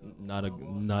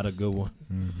one.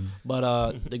 Mm-hmm. but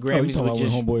the You Grammys talking were about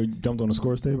just. when homeboy jumped on the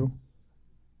scores table?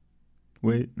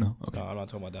 Wait, no. Okay. No, I'm not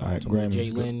talking about that. All I'm right, talking about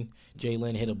Grammys.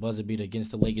 Jalen hit a buzzer beater against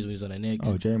the Lakers when he was on the Knicks.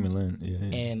 Oh, Jeremy Lin. Yeah.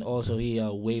 And also he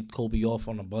waved Kobe off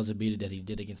on a buzzer beater that he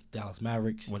did against the Dallas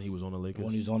Mavericks When he was on the Lakers.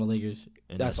 And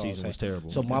that that's all I'm season was saying.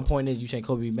 terrible. So my point is, you saying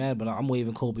Kobe be mad, but I'm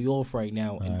waving Kobe off right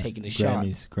now and taking the shot.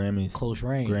 Grammys. Close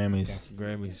range. Grammys.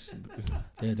 Grammys.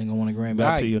 They think I want a Grammy. Back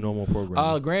All to right. your normal program.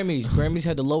 Grammys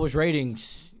had the lowest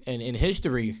ratings in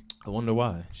history. I wonder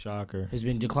why. Shocker. It's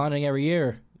been declining every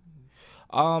year.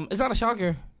 It's not a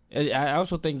shocker. I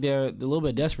also think they're a little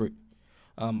bit desperate.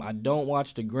 I don't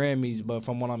watch the Grammys, but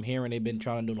from what I'm hearing, they've been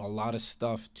trying to do a lot of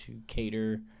stuff to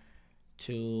cater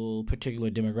to particular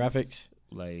demographics,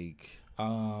 Like,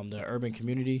 the urban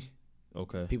community,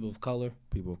 okay. people of color,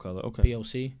 Okay.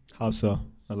 POC. How so?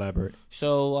 Elaborate.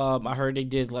 So I heard they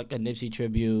did like a Nipsey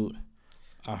tribute.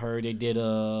 I heard they did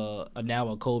a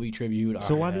Kobe tribute.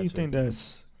 So why do you think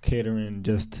that's catering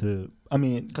just to? I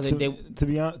mean,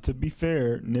 to be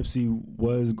fair, Nipsey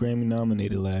was Grammy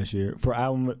nominated last year for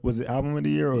album. Was it album of the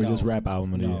year or just rap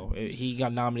album of the year? No, he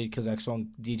got nominated because that song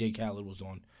DJ Khaled was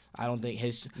on. I don't think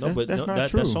his. No, but that's not that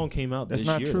true. song came out That's this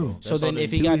not year. true. So then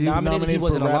if he got nominated, he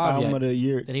wasn't for rap alive album yet. of the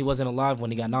year. Then he wasn't alive when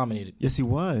he got nominated. Yes, he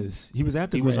was. He was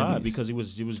at the he Grammys. was high because he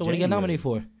was. So what did he get nominated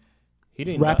for? He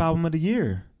didn't rap album of the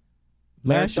year.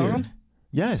 Last Marathon? year.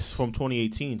 Yes. from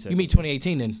 2018. You mean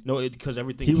 2018 then? No, because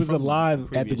everything. He was from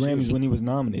alive at the previous Grammys years. when he was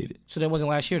nominated. So that wasn't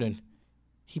last year then.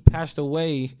 He passed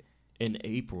away. In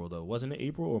April though, wasn't it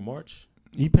April or March?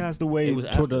 He passed away It was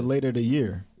toward the after. later the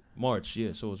year. March,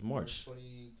 yeah. So it was March.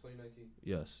 2019.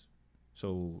 Yes.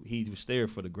 So he was there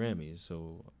for the Grammys.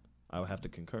 So I would have to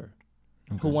concur.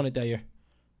 Who won it that year?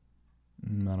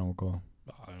 I don't recall.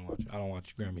 I don't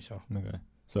watch Grammy, so. Okay.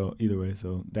 So either way,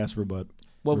 so that's rebut.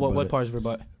 What part is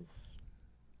rebut?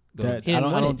 That He I didn't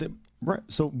don't, I win don't right.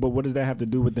 So, but what does that have to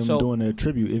do with them So- doing a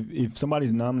tribute? If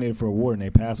somebody's nominated for an award and they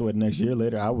pass away the next year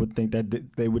later, I would think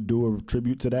that they would do a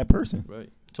tribute to that person. Right.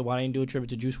 So why didn't you do a tribute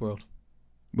to Juice WRLD?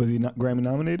 Was he not Grammy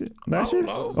nominated last year?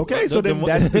 know. Okay, Like, so then then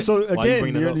what- that's so Why you again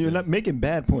bring that you're, up you're then? not making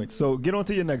bad points. So get on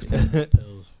to your next point.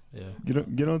 Pills. Yeah.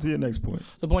 Get on to your next point.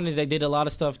 The point is they did a lot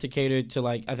of stuff to cater to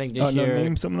like I think this No, year.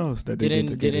 name something else that they did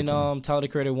to cater Didn't to. Tyler the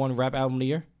Creator won rap album of the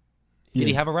year? Did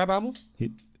he Yeah. have a rap album?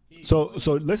 So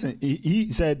listen,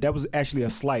 he said that was actually a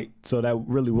slight. So that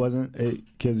really wasn't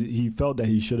because he felt that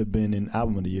he should have been in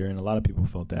album of the year, and a lot of people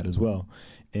felt that as well.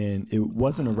 And it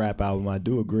wasn't a rap album. I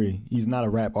do agree. He's not a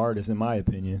rap artist in my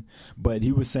opinion, but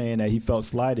he was saying that he felt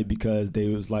slighted because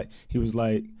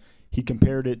he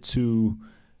compared it to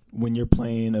when you're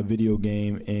playing a video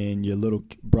game and your little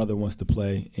brother wants to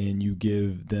play and you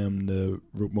give them the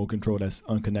remote control that's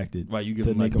unconnected. Right. You give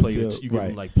to him like make 'em player. feel- You give right.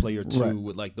 him like player 2 Right.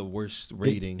 with like the worst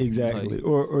rating. Exactly. Like,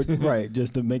 or right,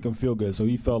 just to make him feel good. So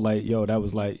he felt like, yo, that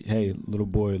was like, hey, little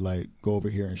boy, like, go over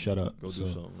here and shut up. go do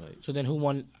something. Like, So then who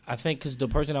won? I think because the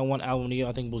person that won album of the year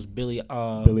I think was Billie.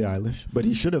 Billie Eilish. But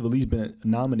he should have at least been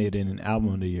nominated in an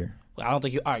album of the year. I don't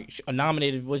think you. All right,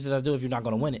 nominated. What does that do if you're not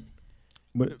going to win it?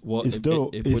 But well, it's still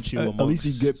it it's, puts you at least he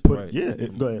amongst- get put. right. Yeah,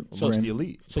 go ahead. amongst Brandon. the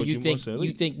elite. So Puts you think amongst the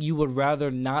elite. you would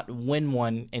rather not win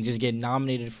one and just get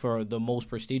nominated for the most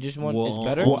prestigious one Well, is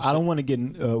better? Well, I don't want to get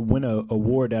win a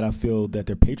award that I feel that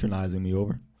they're patronizing me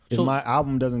over. If So- my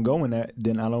album doesn't go in that,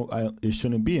 then it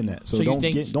shouldn't be in that. So, So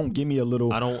you don't give me a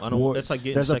little. I don't. award. That's like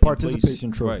getting That's a second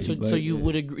participation place. trophy. Right. So like, you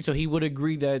would agree. So he would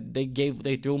agree that they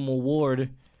threw him an award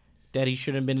that he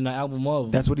shouldn't have been in the album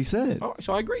of. That's what he said. All right,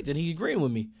 so I agree. Then he agreed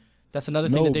with me. That's another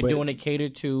thing No, that they're but- doing to cater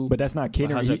to. But that's not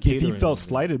catering. how's that If he catering? felt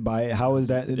slighted by it, how is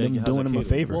that them how's doing that him a catering?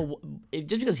 favor? well,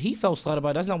 just because he felt slighted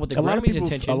by it, that's not what the a lot of Grammys' people,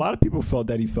 intention. a lot of people felt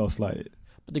that he felt slighted.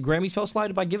 But the Grammys felt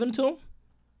slighted by giving it to him.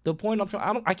 The point I'm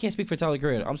trying, I can't speak for Tyler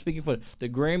Creator. I'm speaking for the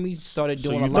Grammys started So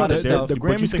doing you a think lot that of they're- stuff. The But you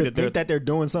Grammys think could that think that they're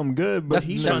doing something good, but That's-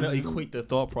 He's that's- trying to equate the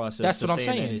thought process. That's to what I'm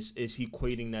saying. saying. That is he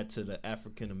equating that to the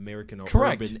African American or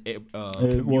Correct. urban it was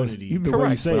community? either way you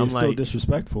Correct. say But I'm it's still like-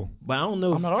 disrespectful. But I don't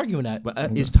know. I'm not arguing that.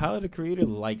 But is Tyler the Creator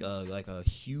like a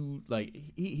huge like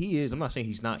he is? I'm not saying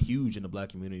he's not huge in the black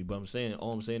community, but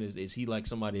all I'm saying is he like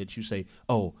somebody that you say,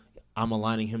 oh, I'm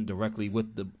aligning him directly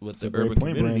with the a great urban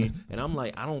point, community, Brandon. and I'm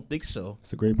like, I don't think so.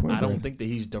 It's a great point. I don't Brandon. think that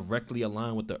he's directly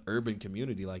aligned with the urban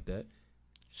community like that.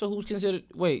 So who's considered?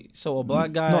 Wait, so a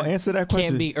black guy No, answer that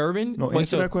question. can't be urban? No, Wait,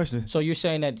 answer that question. So you're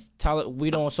saying that Tyler, we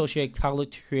don't associate Tyler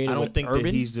Creator I don't with think urban?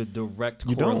 that he's the direct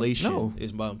You don't? correlation. No.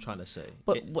 Is what I'm trying to say.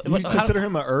 But, It- but, You but how- consider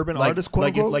him an urban artist, quote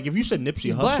unquote? like if you said Nipsey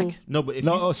He's Hussle, black. no, but if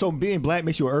no, you, oh, so being black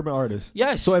makes you an urban artist.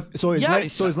 Yes. So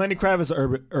Yes. is Lenny Kravitz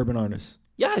an urban artist?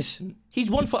 yes, he's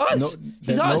one for us. No,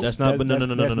 he's that- us. That's not. But no.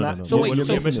 So you're wait,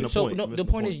 missing so, it. so point. no, You're the missing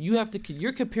point is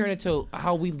you're comparing it to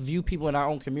how we view people in our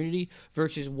own community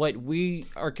versus what we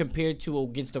are compared to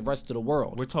against the rest of the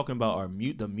world. We're talking about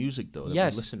the music though that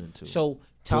Yes. we're listening to. So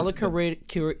Tyler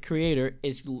Creator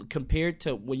is compared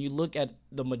to when you look at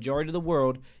the majority of the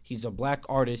world, he's a black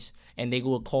artist, and they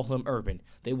would call him urban.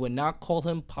 They would not call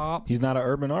him pop. He's not an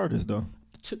urban artist though.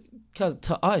 Because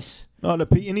to us, No,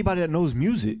 anybody that knows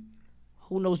music.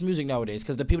 who knows music nowadays?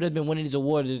 Because the people that've been winning these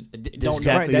awards don't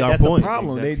exactly Right, our that's point. the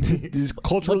problem. Exactly. They're just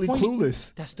culturally What point-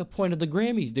 clueless. That's the point of the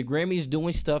Grammys. The Grammys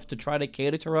doing stuff to try to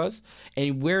cater to us,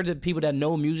 and where the people that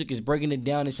know music is breaking it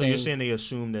down and So saying, you're saying they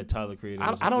assume that Tyler Creator?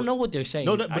 I don't know what they're saying.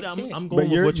 No, I but I'm can't. going But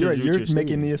with you're what you're making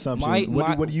saying. the assumption.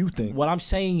 What do you think? What I'm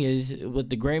saying is, what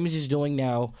the Grammys is doing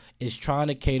now is trying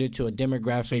to cater to a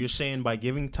demographic. So you're saying by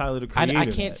giving Tyler the Creator? I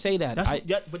can't say that. That's, I,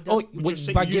 yeah, but that's, oh, what you're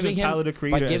saying, by you're using giving him Tyler the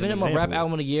Creator by as giving an him a rap example.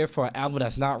 album of the year for an album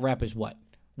that's not rap is what?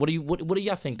 What do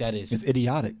y'all think that is? It's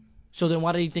idiotic. So then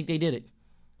why do you think they did it?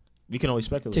 We can always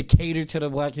speculate. To cater to the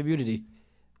black community.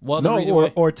 Well, No, reason or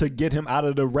why- or to get him out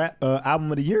of the rap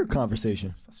album of the year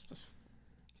conversation.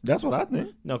 That's what I think.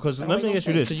 No, because That let make me no ask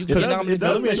you sense, this. 'cause you It could does- nominate it does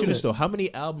for Let me make ask you sense. this though: how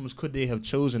many albums could they have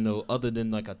chosen though, other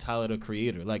than like a Tyler the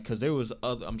Creator? Like, because there was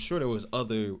other, I'm sure there was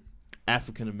other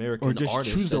African American Or just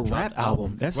artists choose that a rap dropped album.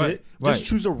 albums. That's Right, it. Right. Just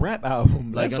choose a rap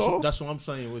album. Like That's all. that's what I'm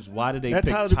saying. Was why did they That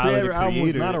pick Tyler the Creator album was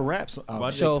Creator? not a rap Why album.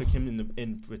 did So- they pick him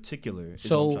in particular? Is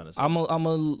what I'm trying So to say. I'm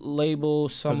a label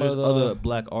 'Cause some there's of the other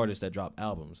black artists that dropped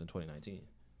albums in 2019.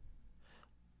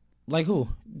 like who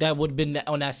that would have been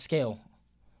on that scale.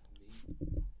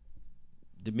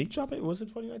 Did Meek drop it? Was it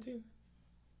 2019?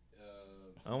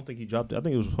 I don't think he dropped it. I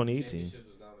think it was 2018. Championships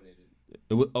was nominated.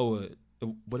 It was,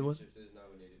 what it was? Championships is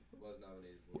nominated. Was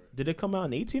nominated for it. Did it come out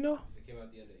in 18 though? It came out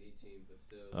at the end of 18, but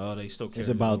still. Oh, they still. It's carried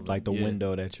it about over. like the Yeah.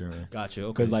 window that you're in. Gotcha.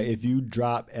 Okay. Because like if you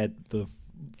drop at the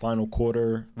final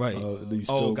quarter, Right. you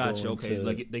still Oh, gotcha. go Okay, into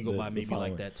like they go the- by the maybe like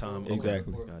following. that time. Okay.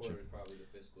 Exactly. Fourth Gotcha. quarter is probably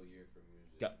the fiscal year for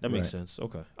music. That makes Right. sense.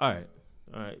 Okay. All right.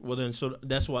 All right. Well then, so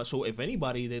that's why. So if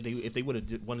anybody, if they would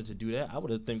have wanted to do that, I would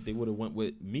have think they would have went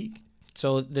with Meek.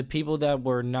 So the people that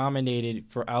were nominated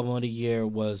for album of the year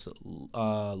was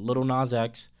Lil Nas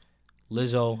X,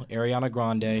 Lizzo, Ariana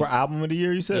Grande. For album of the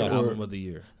year, you said? Yeah. Or Album of the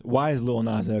year. why is Lil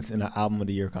Nas X in the album of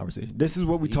the year conversation? This is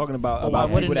what we're talking about why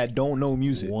people wouldn't that don't know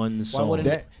music. One song. wouldn't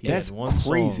it- He had That's one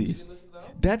song. crazy. You didn't listen to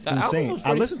that? That's The album insane. was I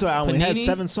pretty- listened to the album. It had Panini-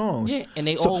 7 songs. Yeah, and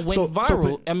they all went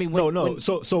viral. I mean, when-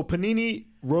 so Panini,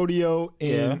 Rodeo,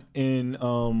 in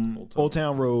Old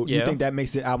Town Road. You Yeah. think that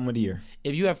makes it album of the year?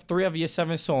 if you have 3 of your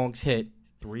 7 songs hit,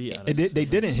 3 out of They 7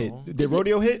 didn't hit. songs. Did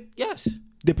Rodeo hit? yes,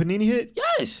 Did Panini hit?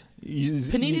 yes,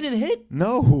 Panini didn't hit,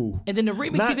 No. and then the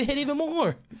remix Not- even hit even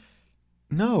more.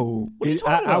 No. What are you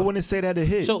I talking about? wouldn't say that it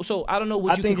hit. So I don't know I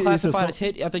what you think can it's a classify song- as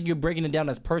hit. I think you're breaking it down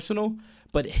as personal,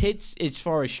 but hits as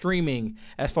far as streaming,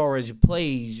 as far as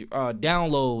plays,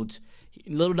 downloads.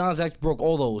 Lil Nas X broke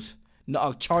all those.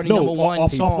 Charting number one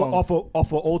off song.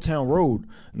 of Old Town Road,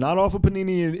 not off of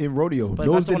Panini and Rodeo. But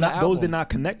Those that's did on the not. Those album. did not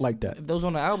connect like that. If those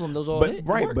on the album, those all But hit.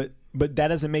 right, Work. but that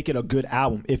doesn't make it a good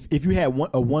album. If you had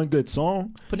one good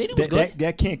song, Panini was that, good.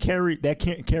 that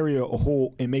can't carry a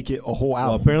whole and make it a whole Well,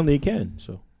 album. apparently it can.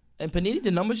 So And Panini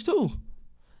did numbers too.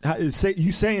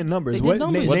 You saying numbers? They did What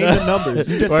numbers. name the numbers?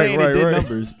 You just Right, saying right, it did right.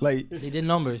 numbers. Like They did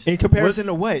numbers. in comparison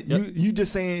to what? You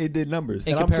just saying it did numbers.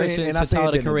 In And I'm comparison saying, and to I say Tyler,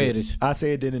 it the didn't do- Creators. I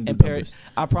say it didn't do And numbers.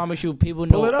 I promise you, people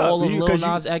Pull know it up, all of you- Lil 'cause you-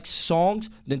 Nas X songs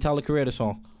than Tyler Creator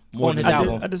song More on his than-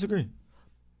 album. I disagree.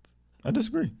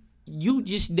 You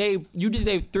just named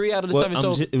 3 out of the 7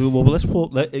 songs. Well, let's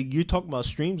pull. You're talking about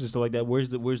streams and stuff like that. Where's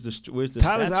the Tyler's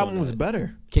stats album on was that?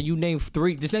 better. Can you name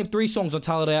 3? Just name 3 songs on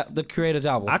Tyler the Creator's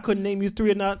album. I couldn't name you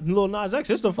 3 of Lil Nas X.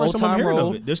 This is the first Old time I'm Time hearing Road.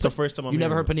 of it. This is the first time I'm You hearing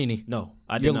never heard of it. Panini? No,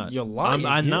 I did not. You're lying.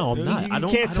 I'm not. You I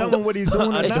don't. can't tell him what he's doing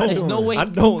or I not don't. There's doing. no way. I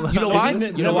don't. You know why?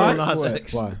 You know why? Lil Nas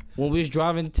X. Why? When we was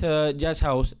driving to Jeff's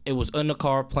house, it was in the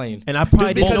car playing. And I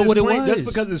probably didn't know what it was. Just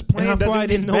because it's playing And I probably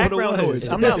doesn't didn't mean know what it background was. noise.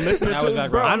 I'm not listening That was to it,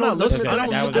 background bro. noise. I'm not listening Okay, to it. that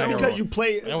was Just background because you noise.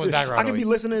 play, That was background I could be noise.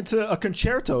 listening to a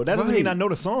concerto. That doesn't Right. mean I know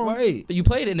the song. Right. You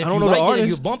played it, and if I you don't know the like it and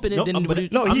artist. you bumping it, No, then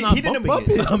but No, I'm he not didn't bumping bump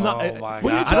it. it. I'm not. Oh, my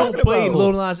What are you God. I don't talking play about?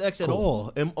 Lil Nas X at Cool.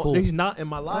 all. Cool. He's not in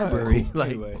my library. Cool. Like,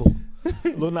 Anyway. Cool.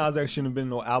 Lil Nas X shouldn't have been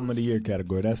no album of the year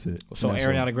category. That's it. So That's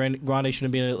Ariana Grande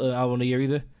shouldn't be in an album of the year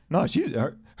either. No,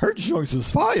 her joints was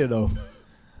fire though.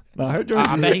 No, her joints.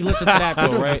 I bet he listened to that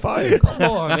though, right? Fire. Come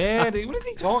on, man. What is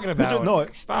he talking about? No,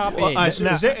 Stop well, it. all right, so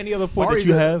Now, is there any other point Ari's that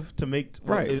you a- have to make?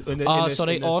 Right. So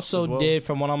they also did,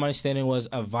 from what I'm understanding, was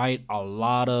invite a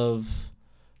lot of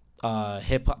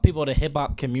hip hop people, the hip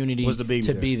hop community. Was the baby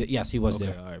to there? be the, yes, he was Okay,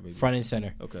 there, all right, baby. front and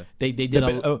center. Okay. They did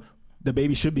The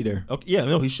baby should be there. Okay. Yeah.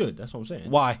 No, he should. That's what I'm saying.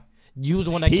 why? You was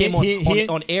the one that He- came on, he-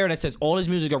 on air that says all his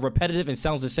music are repetitive and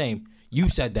sounds the same. You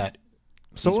said that.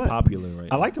 So He's what? popular right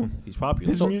now. I like him. He's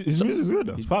popular. His music's good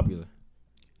though. He's popular.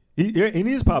 He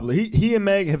is popular. He and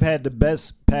Meg have had the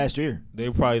best past year.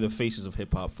 They're probably the faces of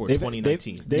hip hop for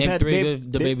 2019. they've Name had- 3 they've-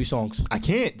 of the they- baby songs. I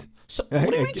can't. So what are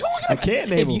we talking about? I can't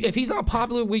name him. If he's not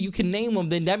popular where you can name him,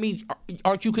 then that means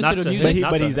aren't you Not considered to him. music?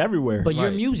 Not But to he's him. everywhere. But your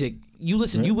Right. music, you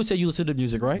listen. You would say you listen to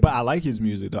music, right? But I like his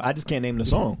music though. I just can't name the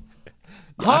song.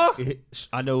 Huh?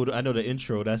 I know the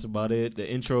intro. That's about it. The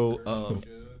intro.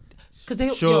 Because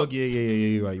they Sure. Yeah.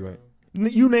 You're right.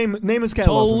 You name his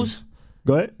catalog. for me. Toes.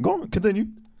 Go ahead. Go on. Continue.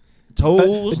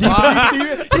 Toes. He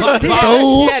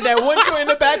had that one joint in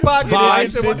the back pocket.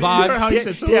 Vibes, You vibes. heard how he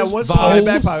said Toes? Yeah, one song in the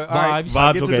back Vibes, pocket. All right.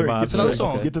 vibes. Get to Okay, three. vibes. Get to Another three.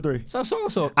 song. Get to 3. It's not a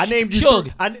song. I named you.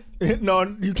 Shug.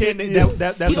 No, you can't.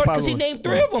 That's a problem. Because he named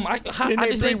 3 of them. I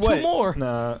just named 2 more.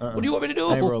 Nah. What do you want me to do?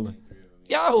 I ain't rolling.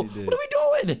 Yo, what are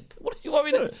we doing? What do you want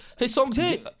me to? His songs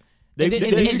hit. And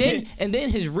then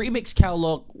his remix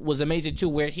catalog was amazing too.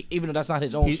 Where he, even though that's not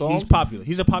his own song, He's popular.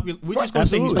 He's a popular. We're just gonna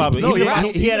say he's popular. No, Even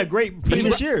if he had a great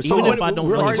previous year. So even if I don't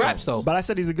we're know already- his raps though. But I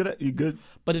said he's a good.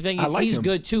 But the thing I is, like he's him.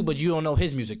 good too. But you don't know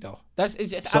his music though. I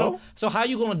So? don't, so how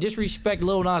you gonna disrespect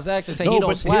Lil Nas X and say No, he don't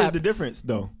but slap? here's the difference,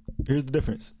 though. Here's the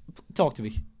difference. Talk to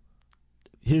me.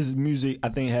 His music, I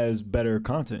think, has better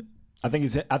content. I think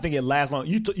it lasts long.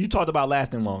 You talked about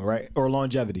lasting long, right? Or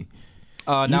longevity.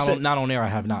 Not on air. I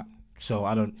have not. So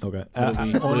I don't. Okay. What do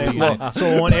we- what On do air, we well,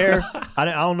 so on air, I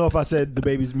don't know if I said the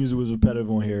baby's music was repetitive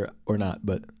on here or not,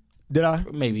 but did I?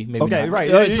 Maybe. Okay, not. right.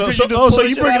 Yeah, You so just you pulled bring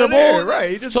shit it out up of there, old?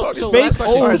 right? You just So- talking so fake last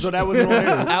question. old. All right, so that wasn't on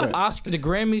air. Right. Oscar, the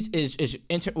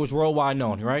Grammys was worldwide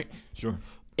known, right? Sure.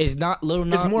 Is not Lil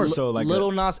Nas. It's more so like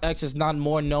Lil Nas X is not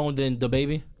more known than the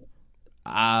baby.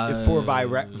 For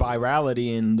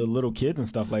virality and the little kids and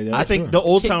stuff like that. I think sure. the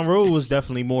Old Town Road was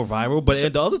definitely more viral,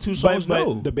 but the other two songs,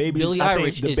 no. the baby, Billie I think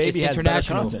Eilish the is baby has better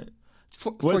international. content.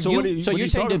 For What- you, what are you- so what are you're you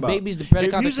saying talking the about? baby's the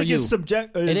predicate content for Music you.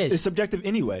 is It is. subjective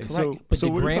anyway. Correct. So, but so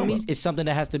the what are you talking Grammys about? is something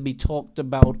that has to be talked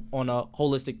about on a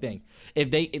holistic thing.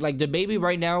 If they like the baby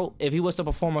right now, if he was to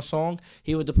perform a song,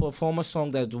 he would to perform a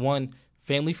song that's one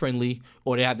family friendly,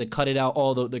 or they have to cut it out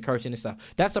all the cursing and stuff.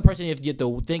 That's a person you have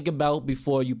to think about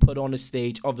before you put on the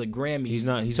stage of the Grammys. He's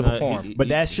not to perform. But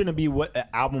that shouldn't be what an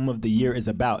album of the year is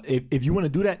about. If you want to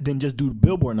do that, then just do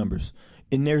Billboard numbers.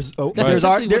 And there's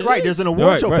essentially what it is. there's an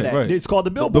award show for that. right. It's called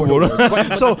the Billboard. Billboard.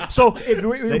 Awards. so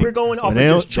if we're going off of they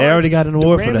just they already charts, got an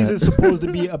award the for Grammys that. is supposed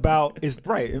to be about. It's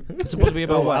right. It's supposed to be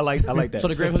about what? I like that. So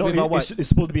the Grammys supposed to be about what? It's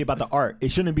supposed to be about the art. It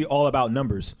shouldn't be all about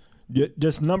numbers.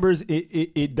 Just numbers.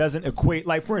 It doesn't equate.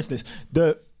 Like for instance,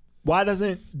 why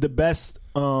doesn't the best?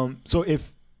 So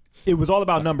if it was all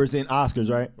about numbers in Oscars,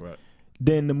 right? Right.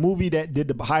 Then the movie that did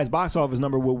the highest box office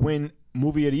number will win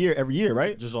movie of the year every year,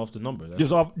 right? Just off the number.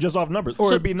 Just off numbers, or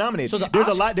So- it'd be nominated. so the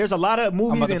There's a lot of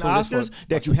movies about to in pull this Oscars one.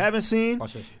 that you haven't seen,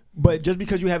 Watch this. but just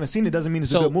because you haven't seen it doesn't mean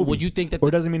it's a So good movie. would you think that or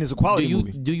doesn't mean it's a quality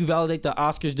movie? Do you validate the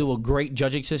Oscars do a great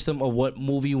judging system of what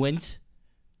movie wins?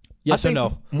 Yes I or think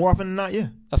no? more often than not, yeah.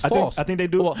 That's I false. think they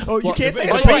do. Well, you well, can't say it's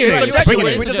it's right. speculating. It's You're subjective.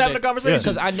 speculating. We're just having a conversation.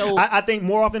 Because I know- I think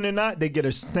more often than not they get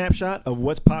a snapshot of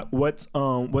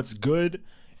what's good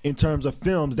in terms of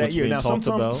films that What's year. being Now, talked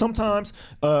about. sometimes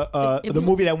If the you-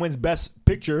 movie that wins Best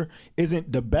Picture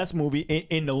isn't the best movie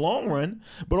in the long run,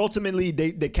 but ultimately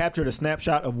they captured a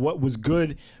snapshot of what was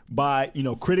good by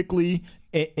critically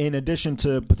in addition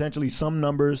to potentially some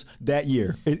numbers that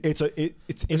year. It's in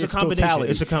its combination.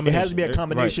 totality. It's a It has to be a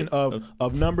combination. combination Right.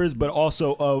 of numbers, but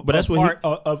also of But that's of what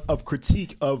art, of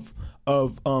critique of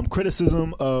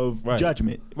criticism of Right.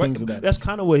 judgment. Right. Things of that. That's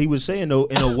kind of what he was saying, though,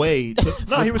 in a way.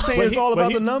 No, he was saying it's all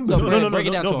about the numbers. No, break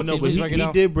it down to him. But Please break it he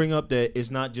down. did bring up that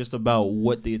it's not just about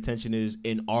what the attention is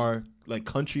in our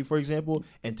country, for example,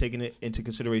 and taking it into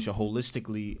consideration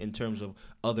holistically in terms of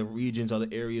other regions, other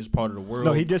areas, part of the world.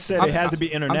 No, he just said it has to be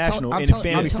international and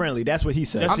family friendly. That's what he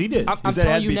said. Yes, he did. He said it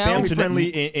has to be family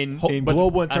friendly and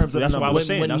global in terms of that's numbers. what I was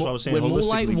saying. That's what I was saying. When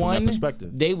Moonlight Holistically, from that won, perspective.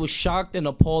 they was shocked and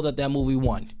appalled that movie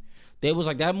won. They was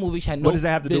like, that movie had no. What does that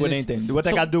have to do with business. anything? What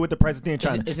that So, got to do with the president in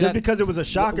China? is Just that- because it was a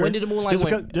shocker. When did the Moonlight just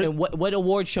win? because- And what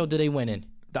award show did they win in?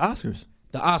 The Oscars.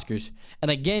 The Oscars. And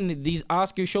again, these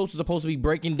Oscar shows are supposed to be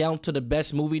breaking down to the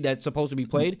best movie that's supposed to be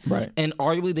played. Right. And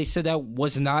arguably, they said that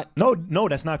was not. No,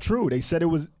 that's not true. They said it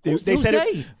was. They Who's said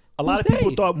they? it. A lot Who's of people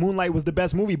they? thought Moonlight was the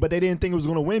best movie, but they didn't think it was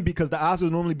going to win because the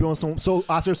Oscars normally be on some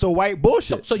Oscars so white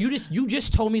bullshit. So you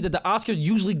just told me that the Oscars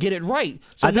usually get it right.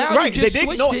 So I did- now right, you just they did-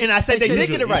 switched no, it and I said they did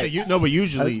get it right. But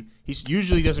usually, he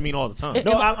usually doesn't mean all the time.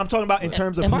 No, I'm talking about in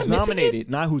terms of am I who's missing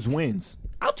nominated, not who's wins.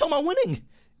 I'm talking about winning.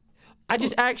 I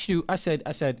just asked you. I said,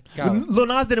 God, Lil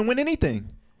Nas didn't win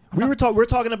anything. We're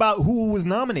talking about who was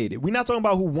nominated. We're not talking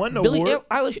about who won the Billie award.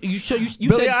 Eilish. You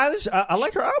Billie said Eilish, I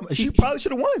like her album. She She- probably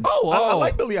should have won. I Oh,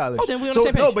 like Billie Eilish. Oh, then we on the so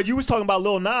same no, page. but you was talking about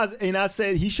Lil Nas, and I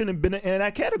said he shouldn't have been in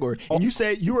that category. And you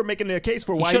said you were making a case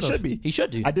for why he should've. should be. He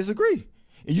should do. I disagree.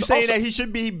 And you So saying also- that he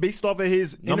should be based off of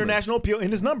his international appeal and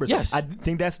his numbers. Yes. I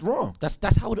think that's wrong.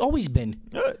 That's how it always been.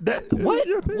 What?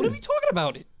 your What opinion. are we talking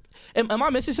about? Am I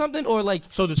missing something or like?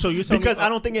 So you're telling Because me, I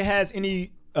don't think it has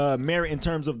any merit in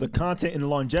terms of the content and the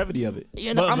longevity of it.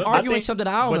 You know, But- I'm but I arguing think- something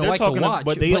I don't but know, they're like to talking, watch.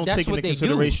 but they don't that's take what into they do.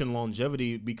 consideration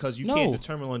longevity because you No. can't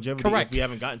determine longevity Correct. if you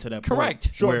haven't gotten to that Correct.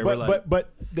 point. Sure, where we're like,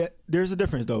 but there's a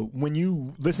difference though. When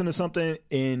you listen to something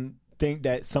and think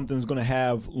that something's gonna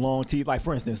have long teeth, like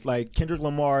for instance, like Kendrick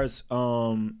Lamar's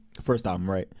first album,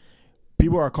 right?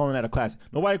 People are calling that a classic.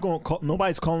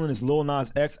 Nobody's calling this Lil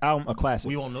Nas X album a classic.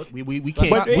 we won't know. We can't.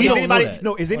 But we is don't anybody? know that.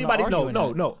 No, is We're not anybody? No, arguing no,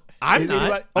 that. no. I'm Is not.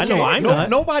 anybody- I know I'm not.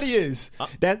 Nobody is.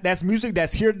 That's music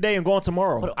that's here today and gone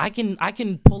tomorrow. But I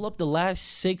can pull up the last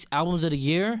 6 albums of the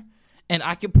year, and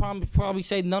I could probably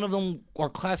say none of them are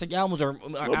classic albums or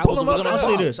albums. them we're up gonna now.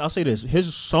 I'll say this.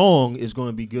 His song is going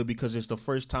to be good because it's the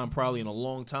first time probably in a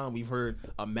long time we've heard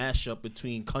a mashup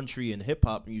between country and hip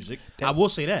hop music. I will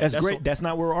say that. That's great. That's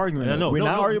not what we're arguing. No, no, we're no,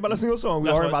 not no. arguing about a single song. We're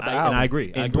That's arguing what about the I- album. and I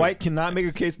agree. And Dwight cannot make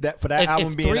a case that for that album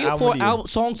If being 3 an or album 4 of the year.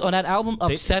 songs on that album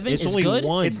of 7 it's is only good,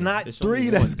 one. It's not It's 3 only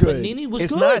that's one. good. Panini was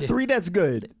it's good. not 3 that's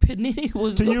good. Panini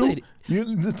was To good.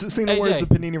 you just sing the words AJ. to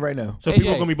Panini right now. So AJ,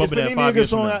 people are going to be Is bumping that Panini 5 a good years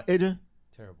from song now. out, Adrian?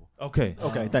 Terrible. Okay.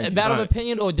 Okay, thank you. Battle All of right.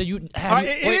 opinion, or did you have? All you,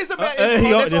 right, it wait, is about. the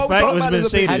That's all we fact talk was about been is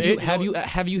stated. opinion.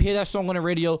 have you hear that song on the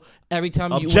radio every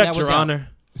time you when that Object, was Your out? Honor.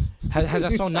 Has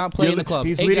that song not played in the club?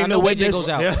 He's AJ, leading I know the AJ witness. goes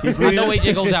out. Yeah. He's I leading know the-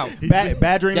 AJ goes out.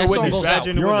 Badgering That the song witness. goes out.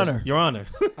 Badgering the Your witness. Honor. Your Honor.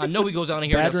 I know he goes out and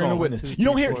hear that Badgering the song. witness. 1, 2, You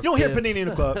don't 3, hear 4, Panini in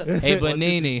the club. Hey, 1, 2, 3,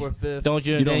 Panini, 4, 5. don't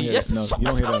you? You don't hear Yes, that. No, that's you don't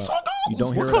how hear the that. song You goes.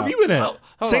 don't hear What it club out. you in at? Hold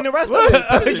Sing on. the rest of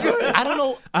it. I don't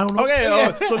know. I don't know.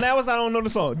 Okay, so now it's I don't know the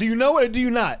song. Do you know it or do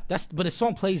you not? But the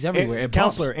song plays everywhere. It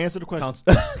Counselor, bumps. answer the question.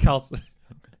 Counselor.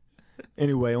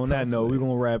 Anyway, on that note, we're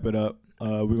gonna wrap it up.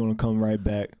 We're gonna come right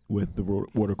back with the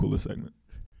water cooler segment.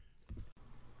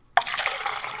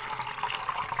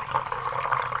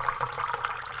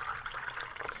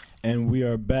 And we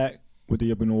are back with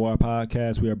the Up in Noir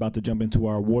podcast. We are about to jump into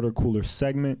our water cooler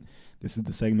segment. This is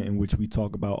the segment in which we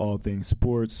talk about all things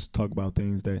sports, talk about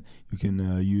things that you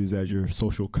can use as your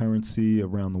social currency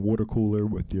around the water cooler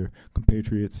with your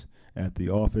compatriots at the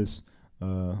office.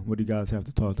 What do you guys have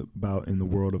to talk about in the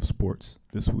world of sports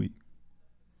this week?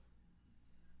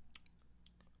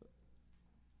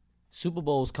 Super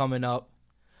Bowl's coming up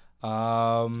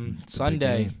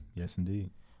Sunday. Yes,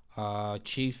 indeed.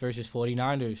 Chiefs versus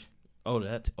 49ers. Oh,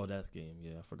 that game.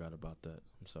 Yeah, I forgot about that.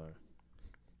 I'm sorry.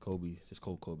 This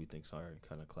cold Kobe thing, sorry,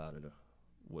 kind of clouded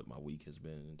what my week has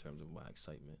been in terms of my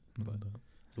excitement. But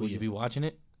Will you be watching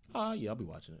it? yeah, I'll be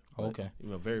watching it. But, Okay.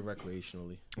 very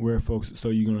recreationally. Where folks? So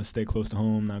you're gonna stay close to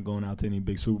home, not going out to any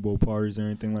big Super Bowl parties or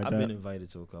anything like I've that? been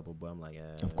invited to a couple, but I'm like,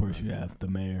 Of course, you have the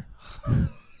mayor.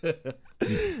 Your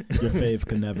fave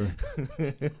can never.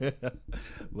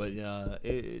 But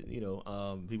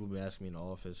people been asking me in the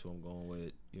office who I'm going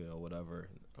with, whatever.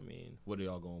 I mean, what are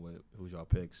y'all going with? Who's y'all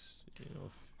picks?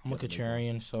 I'm a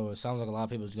contrarian, so it sounds like a lot of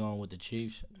people is going with the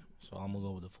Chiefs. So I'm gonna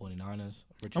go with the 49ers.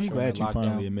 Richard I'm Sherman glad you lockdown.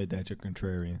 finally admit that you're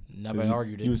contrarian. Never 'Cause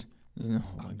argued it. Oh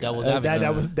my Devil's God.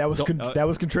 advocate. That was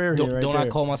contrarian right Don't there. I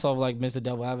call myself like Mr.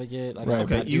 Devil Advocate? Like, Right. I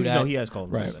Okay, do you that. know he has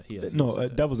called me Right. that. He has No,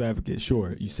 said that. devil's advocate.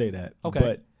 Sure, you say that. Okay.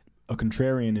 But a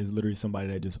contrarian is literally somebody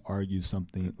that just argues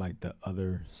something like the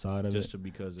other side of just it.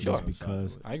 because. Sure. Just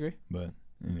Because- I agree. But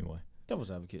anyway, devil's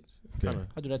advocate. fair. Kinda-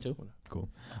 I do that too. Cool.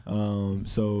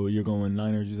 So you're going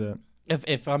Niners, you said?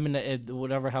 If I'm in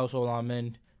whatever household I'm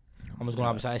in, I'm just going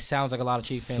opposite. It sounds like a lot of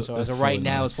Chiefs fans. So as That's of right so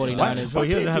now, nice. it's 49ers. Why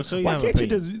he doesn't have- so he why doesn't have can't you an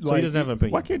just opinion. So he doesn't have an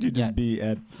opinion. Why can't you just Yeah. be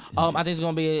at I think it's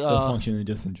going to be the function and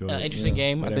just enjoy it? interesting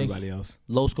game, with I think. everybody else.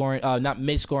 low scoring, not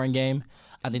mid scoring game.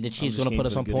 I think the Chiefs going to put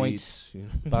us on points,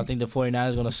 but I think the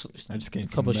 49ers going to I just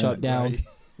can't. couple feel shut mad. down,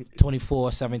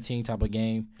 24-17 type of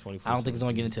game. 24, I don't think it's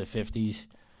going to get into the 50s.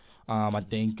 I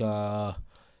think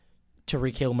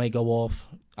Tariq Hill may go off.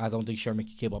 I don't think Sherman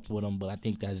can keep up with him, but I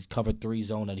think that his cover 3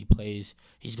 zone that he plays,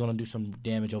 he's going to do some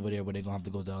damage over there, but they're going to have to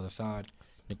go to the other side.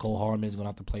 Nicole Hardman is going to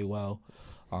have to play well.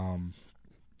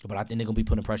 But I think they're going to be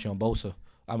putting pressure on Bosa.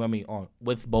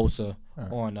 With Bosa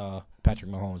on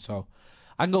Patrick Mahomes. So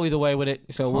I can go either way with it.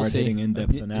 So we'll see. Hard-hitting,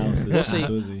 in-depth analysis. We'll see.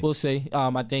 Susie. We'll see.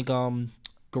 I think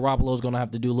Garoppolo's going to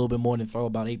have to do a little bit more than throw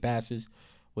about 8 passes,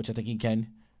 which I think he can.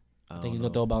 I think he's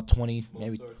going to throw about 20,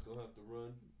 maybe. Mozart's gonna have to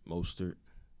run. Mostert.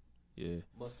 Yeah.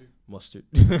 Mustard.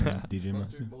 DJ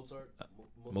Mustard.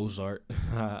 Mozart.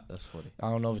 That's funny. I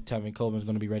don't know if Tevin Coleman's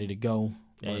going to be ready to go.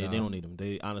 Yeah, but, they don't need him.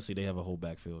 They honestly they have a whole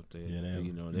backfield. They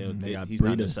got he's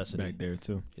not a Breida necessity. back there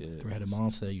too. Yeah. Three-headed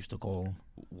monster, they used to call him.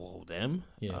 Whoa, them?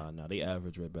 Yeah. No, they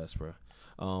average at best, bro.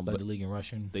 Led But the league in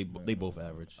rushing. they both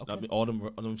average. Okay. I mean, all them.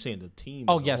 I'm saying the team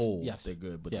Oh, as yes, a whole, yes. they're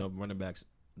good, but Yeah. the running backs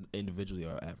individually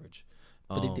are average.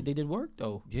 But they did work,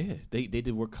 though. Yeah, they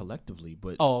did work collectively,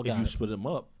 but Oh, if got you it. split them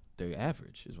up, they're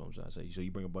average. Is what I'm trying to say. So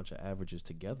you bring a bunch of averages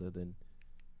together, then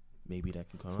maybe that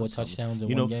can come 4 out something. touchdowns in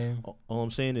You one know, game. All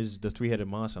I'm saying is the 3-headed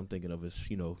monster I'm thinking of is,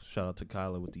 shout out to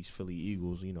Kyler with these Philly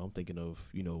Eagles. I'm thinking of,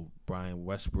 Brian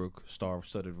Westbrook,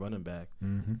 star-studded running back,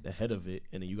 Mm-hmm. the head of it,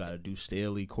 and then you got to do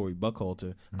Staley, Corey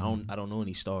Buckhalter. I don't know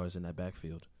any stars in that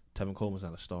backfield. Tevin Coleman's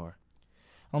not a star.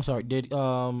 I'm sorry. Did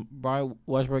Brian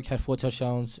Westbrook had 4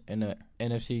 touchdowns in the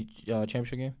NFC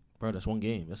Championship game? Bro, that's one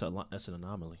game. That's an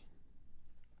anomaly.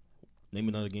 Name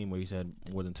another game where he's had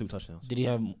more than 2 touchdowns. Did he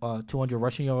have 200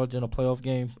 rushing yards in a playoff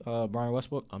game, Brian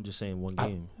Westbrook? I'm just saying one I-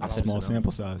 game. I That's don't- Small an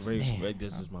sample anomaly. size.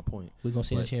 This is my point. We're going to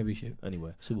see in the But- championship.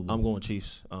 Anyway, Super Bowl. I'm going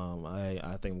Chiefs.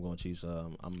 I think I'm going Chiefs.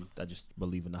 I just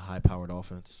believe in the high-powered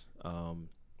offense. I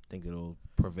think it'll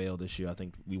prevail this year. I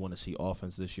think we want to see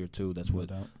offense this year too. That's what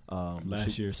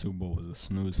Last year's Super Bowl was a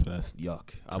snooze fest. yuck.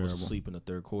 I was Terrible. asleep in the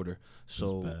third quarter,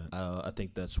 so bad. I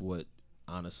think that's what.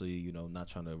 Honestly, not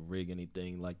trying to rig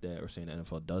anything like that or saying the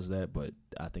NFL does that, but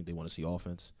I think they want to see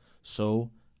offense.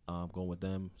 So I'm going with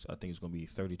them. So I think it's going to be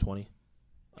 30-20.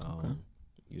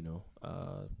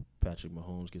 Patrick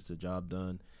Mahomes gets the job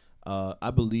done.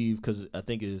 I believe because I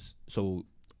think is so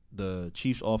the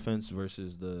Chiefs offense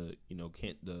versus the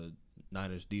the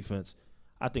Niners defense.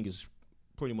 I think is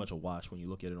pretty much a wash when you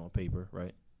look at it on paper,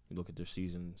 right? You look at their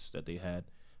seasons that they had,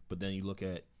 but then you look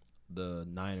at the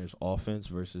Niners offense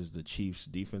versus the Chiefs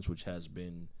defense, which has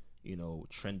been,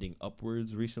 trending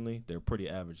upwards recently. They're pretty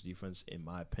average defense in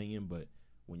my opinion, but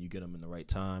when you get them in the right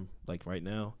time, like right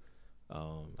now,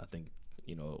 I think,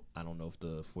 I don't know if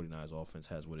the 49ers offense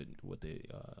has what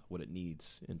it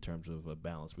needs in terms of a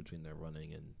balance between their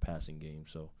running and passing game.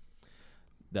 So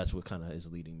that's what kind of is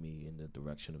leading me in the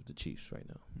direction of the Chiefs right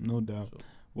now. No doubt. So,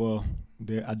 Well,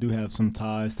 I do have some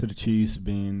ties to the Chiefs,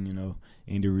 being,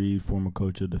 Andy Reid, former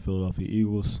coach of the Philadelphia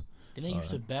Eagles. Did they used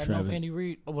to bad Travis. mouth Andy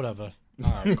Reid? Or whatever.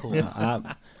 All right, cool.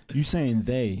 You saying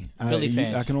they. Philly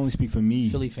fans. I can only speak for me.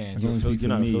 Philly I fans. can only speak You're for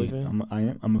not a me. Philly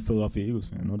fan? I'm a Philadelphia Eagles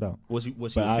fan, no doubt. was he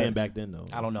But a fan back then though?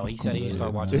 I don't know. He said he didn't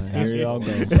start watching Here y'all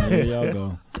basketball go. Here y'all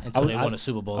go. until they I- won a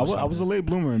Super Bowl. I or was a something. late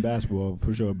bloomer in basketball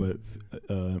for sure, but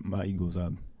my Eagles,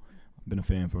 I've been a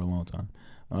fan for a long time.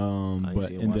 But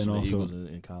and then also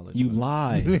in college. you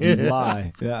lie, you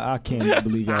lie. Yeah, I can't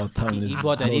believe y'all telling this. He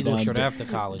bought that low Eagles down shirt di- after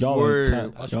college. Y'all Word. are,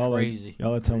 That's y'all, crazy.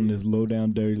 y'all are telling this low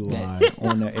down dirty lie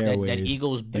on the airwaves. that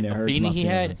Eagles and it hurts beanie my he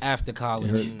had feelings. after It college.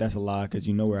 hurt, that's a lie because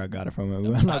you know where I got it from.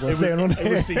 I'm not gonna say it on the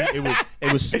air. It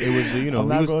was I'm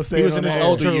not gonna say he it was on in the his air.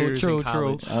 older True, years true, in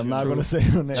college. I'm not gonna say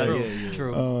it on the True, air.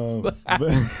 true.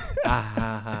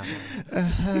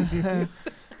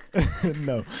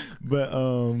 No, but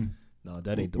No,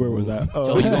 that ain't the where was rule. I?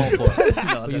 So what you going for?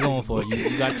 What you going for?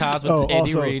 You got ties with Andy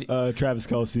also, Reid. Travis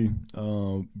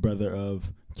Kelce, brother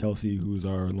of Kelsey, who's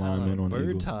our lineman on the bird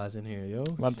Eagles. ties in here, yo.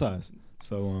 A lot of ties.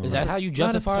 So Is that how you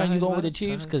justify you going with the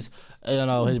Chiefs? Because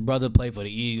his brother played for the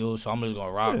Eagles, so I'm just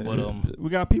gonna rock with him. We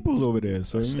got peoples over there,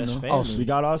 so That's family. we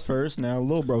got ours first. Now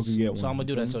little bro can get one. So I'm gonna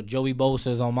do that. So Joey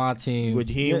Bosa's on my team. But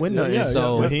he ain't win nothing. Yeah,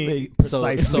 So-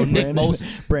 precisely. so Nick Brandon.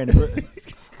 Bosa- Brandon.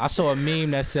 I saw a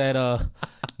meme that said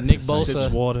Nick Six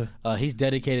Bosa water. he's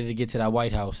dedicated to get to that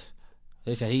White House.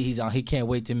 They said he can't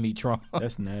wait to meet Trump.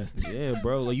 That's nasty. Yeah,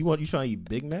 bro. Like you trying to eat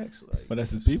Big Macs? Like, But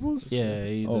that's his peoples. Yeah,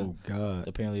 he's Oh God.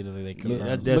 apparently they Yeah,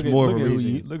 confirmed. that's more of a look at who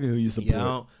reason. look at who you support.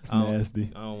 Yeah, it's I don't-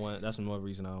 nasty. I don't want. That's more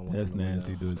reason I don't want. That's him to win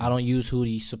nasty, now. dude. I don't use who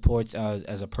he supports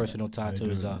as a personal tie to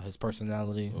do. his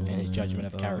personality and his judgment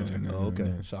of character. Oh,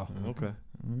 okay. So Okay.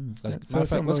 let's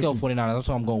go 49ers. That's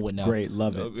what I'm going with now. Great,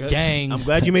 love it. Okay. Gang. I'm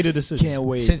glad you made a decision. Can't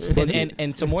wait. Since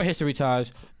and some more history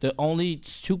ties. The only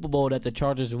Super Bowl that the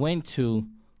Chargers went to,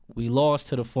 we lost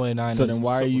to the 49ers. So then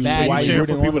why are you bad why are news. you Cheering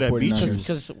for rooting on people the that beat you? 49ers?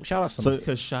 Because shout out some. So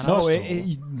Because shout no, out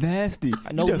nasty.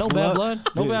 No You just bad love- blood.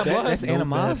 No bad blood. That's No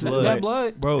animosity. bad Bad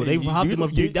blood. Bro, they You- robbed you- him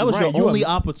of you- that was right, your only you a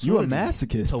opportunity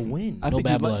masochist to win. I No think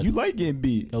bad you blood. you like getting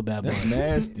beat. No bad That's blood.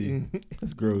 nasty.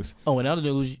 That's gross. Oh, and other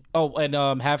news. Oh, and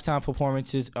halftime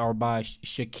performances are by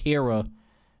Shakira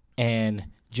and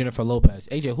Jennifer Lopez.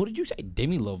 AJ, who did you say?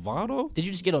 Demi Lovato? Did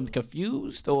you just get them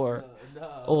confused or?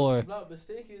 Or- I'm not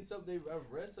mistaken. Something I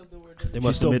read something where They She's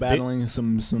must still admit battling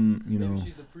some you know. maybe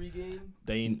she's the pregame.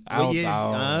 They ain't. I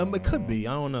don't- It could be.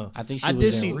 I don't know. I think she I was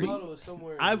did in see. Re- Lovato was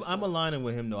somewhere. I'm aligning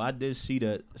with him though. I did see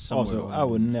that somewhere. Also, I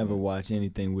would never watch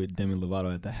anything with Demi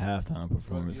Lovato at the halftime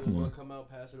performance. You Come want on. to come out,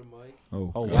 pass her the mic.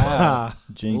 Oh, Oh God. wow.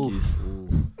 Jinkies.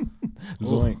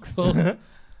 Zoinks.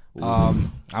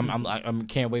 I'm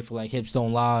can't wait for like Hips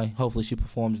Don't Lie. Hopefully she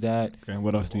performs that. And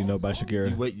what else do you know about Shakira?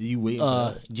 You waiting for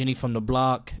that? Jenny from the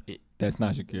Block. That's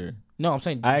not Shakira. No, I'm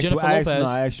saying I Jennifer asked, Lopez.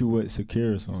 I asked you what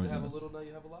Shakira Used to have a song little, now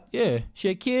you have a lot. Yeah,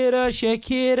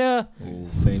 Shakira.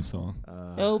 is. Same song.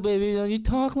 Oh baby, don't you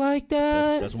talk like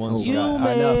that? That's one. You song.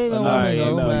 may enough, wanna enough,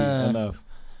 go enough, back. enough.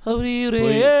 Oh, do you Please,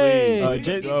 really?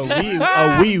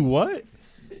 please. We what?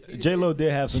 J Lo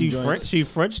did have some She joints. French? She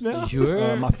French now?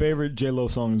 Sure. My favorite J Lo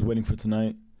song is "Waiting for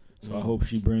Tonight," so I hope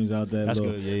she brings out that. That's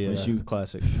little, good. Yeah, when yeah. she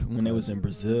Classic. when they was in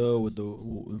Brazil with the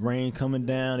rain coming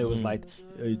down, it was like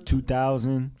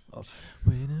 2000.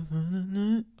 Waiting for the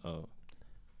night. Oh.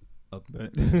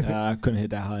 But, I couldn't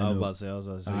hit that high I was note. about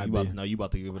to say. Alright, You babe.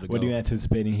 about to give it a go. What are you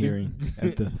anticipating hearing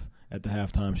at the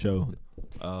halftime show?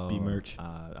 Be merch.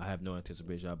 I have no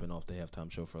anticipation. I've been off the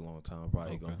halftime show for a long time. I'm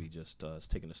probably Okay. gonna be just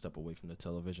taking a step away from the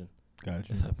television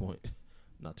Gotcha. at that point.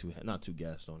 Not too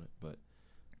gassed on it, but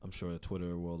I'm sure the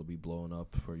Twitter world will be blowing up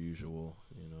per usual.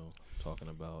 You know, talking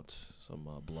about some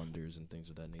blunders and things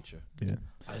of that nature. Yeah.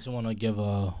 I just want to give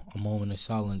a moment of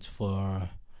silence for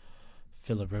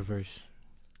Phillip Rivers,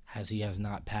 as he has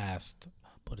not passed,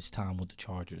 but his time with the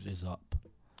Chargers is up.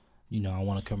 You know, I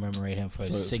want to commemorate him for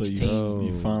his 16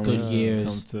 you finally good years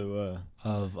come to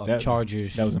of that-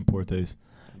 Chargers. that was in poor taste.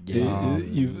 Yeah.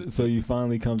 You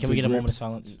finally come Can to we get a moment of grips-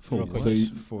 silence For real quick? So you,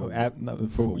 For-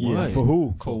 for what?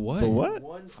 who? For what? For what?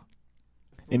 One.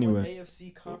 Anyway. One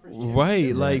AFC conference.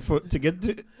 Right, championship. like to get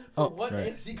to, For what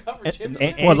right. AFC conference And-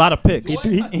 championship? for a lot of picks.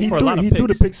 He For a lot of threw the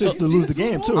picks. pick six So- to lose the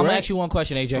game too, I'm gonna right? ask you one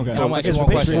question, AJ. Okay. I'm gonna ask you It's one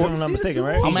the Patriots, question. if I'm not mistaken,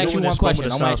 right? I'm He's gonna ask you doing one this question.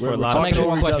 moment I'm of gonna silence for a I'm lot gonna of ask you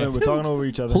one We're question. talking over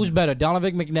each other. Who's better,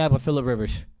 Donovan McNabb or Phillip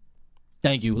Rivers?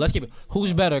 Thank you. Let's keep it.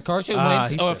 Who's better, Carson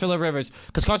Wentz he or should- Phillip Rivers?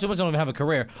 Because Carson Wentz don't even have a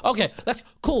career. Okay, that's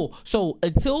cool. So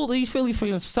until these Philly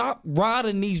fans stop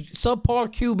riding these subpar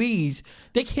QBs,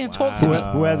 they can't talk to me.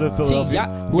 Who has a Philadelphia?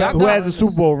 y'all who got- has a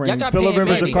Super Bowl ring? y'all got Phillip Peyton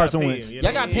Rivers or Manning. Carson Y'all got Wentz? Peyton.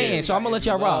 Y'all got paying, so I'm gonna let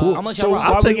y'all rock. Who- I'm gonna let y'all So rock.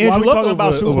 I'll why take we Andrew Luck talking about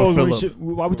over- Super Bowls? over Phillip.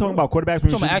 Why we talking about quarterbacks?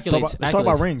 Talking about accolades, Let's talk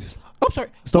about accolades. rings. I'm sorry.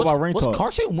 Let's talk about ring Was talk.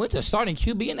 Carson Wentz a starting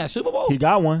QB in that Super Bowl? He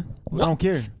got one. I don't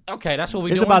care. Okay, that's what we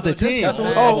It's doing. about the So team. that's what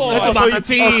we- Oh, it's about the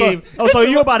team. So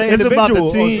you about the It's about the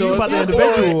individual? team. So you So about the if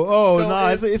individual? Oh so no,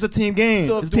 if- it's a team game.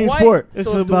 So It's if a team Dwight- sport. It's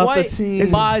so if about the Dwight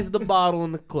team. buys the bottle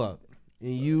in the club,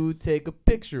 and you take a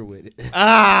picture with it.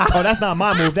 Oh, that's not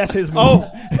my move. That's his move.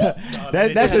 Oh.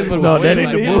 that's his move. No, that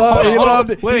ain't the He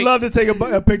move. loved to take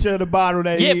a picture of the bottle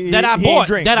that Yeah, he that I he bought, ain't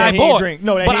drink. that I he bought. ain't drink.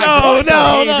 No, that But he I ain't bought drink. though.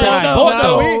 No, That I no, bought no,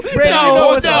 though. Brandon, you know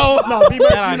what's up. No, be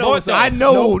That I merch, you know bought what's though. up. I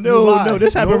know, you lied. no,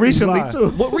 this happened No, you recently lied. too.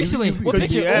 What recently? What Because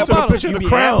picture? you What asked bottle? picture of the be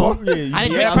crown. apple. Yeah, you I didn't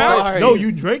be drink apple. Crown. No,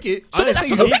 you drink it. So I didn't that's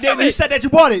say what you the picture You said that you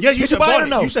bought it. Yeah, you Did said buy it bought or it.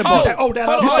 no? You said You bought said, it. oh, that Hold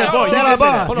I on, bought. hold on, That I hold on,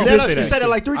 bought. hold on. You You did say that. said it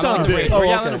like 3 I'm times. on the break. Oh, We're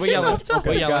yelling. okay. We're yelling. Okay,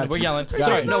 We're yelling. got We're you. yelling. Got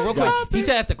Sorry, you. no, real quick. Got you. He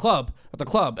said at the club.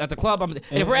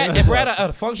 If we're at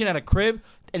a function at a crib,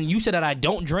 and you said that I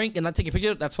don't drink and I take a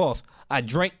picture, that's false. I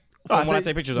drink I when I said-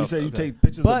 take pictures You of. said you Okay. take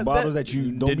pictures But- of bottles that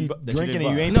you don't be didn't- that you drinking didn't and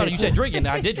you buy. ain't No, paid you for. said drinking.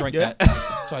 I did drink Yeah.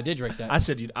 that. So I did drink that. I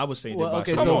said I was saying Well, that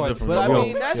okay, by so- something different. but I Bro,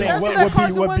 mean, that's say what what that B-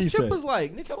 Carson what Wentz B chip said. was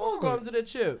like. Nick, come on, to the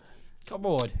chip. Come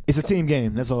on. It's a team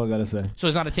game. That's all I gotta say. So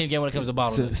it's not a team game when it comes to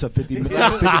bottling. It's a 50. It's a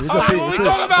What we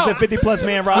talking about? 50+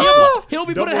 man roster. He'll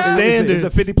be Double putting half. standards.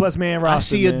 It's a 50+ man roster. I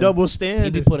see a man. double He be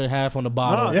standard. putting half on the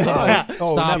bottle. No,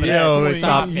 Stop never. it. Yo,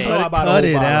 Stop You it. know I buy the Cut whole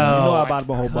it bottle. out. You know I buy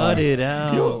the whole Cut bottle. it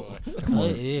out.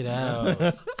 Cut it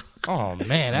out. Oh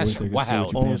man, that's Always take a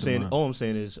wild. sip. All I'm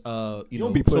saying is, don't know,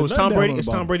 be putting so it's Tom nothing Brady. down on It's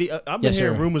the Tom bottom. Brady. I've been Yes,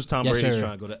 hearing sir. rumors Tom Yes, Brady's sir.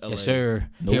 trying to go to LA. Yes, sir.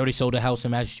 Nope. He already sold a house in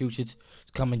Massachusetts.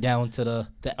 It's coming down to the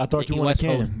I thought you the wanted West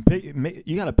Coast. can.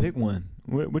 You gotta pick one.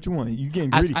 What you want? You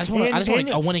getting I greedy? just want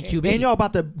a winning QB. And y'all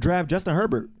about to draft Justin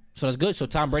Herbert. So that's good. So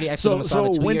Tom Brady actually So going to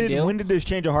sign a 2-year deal. when did this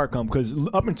change of heart come? Because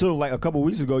up until like a couple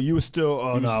weeks ago, you were still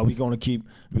we're gonna keep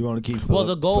Well, Phillip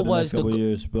the goal for the was next couple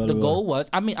years. Blah, the blah, goal blah. was.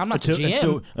 I mean, I'm not the GM.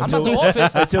 Until- I'm not the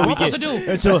office. until what we am I supposed to get-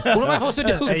 do? until- What am I supposed to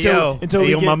do? Hey, yo, until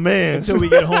we yo, get, my man. until we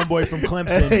get homeboy from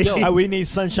Clemson. Yo. We need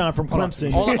sunshine from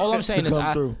Clemson. All I'm saying to is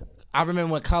come through. I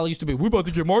remember when Kyle used to be, we about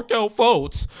to get Markel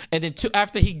Fultz, and then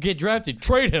after he get drafted,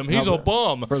 trade him. He's No, a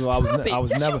bum. First of all, Stop it. I was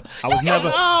That's never. your- I was never.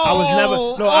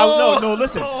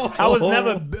 Listen, I was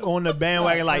never on the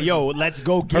bandwagon like, yo, let's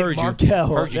go get Heard you. Markel.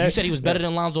 Heard you. You said he was better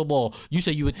than Lonzo Ball. You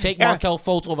said you would take Markel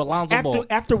Fultz over Lonzo Ball.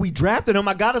 After we drafted him,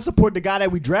 I gotta support the guy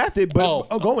that we drafted. But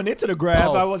going into the draft,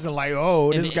 Oh. I wasn't like,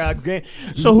 oh, this guy.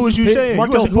 So who was you saying?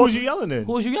 Markel Who was Fultz- you yelling at?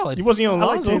 Who was you yelling? You wasn't yelling I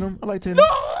like Lonzo. Tatum. I like Tatum.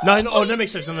 No, oh, that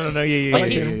makes sense. No, yeah.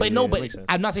 But, yeah, but makes sense.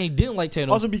 I'm not saying he didn't like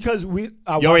Tatum. Also because I You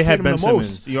already watched had Tatum Ben the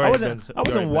most. Simmons. You already had Ben- I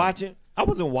wasn't watching. I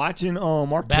wasn't watching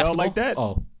Markel Basketball? like that.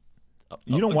 Oh.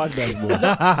 You don't watch basketball.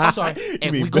 I'm sorry.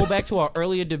 If mean we go back to our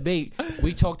earlier debate,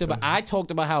 I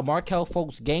talked about how Markel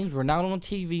Fultz games were not on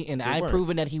TV, and I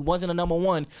proven that he wasn't a number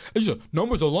one. He said,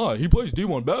 numbers are lie. He plays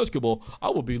D1 basketball. I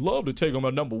would be love to take him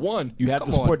at number one. You have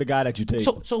to support the guy that you take.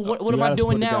 So what You am I gotta doing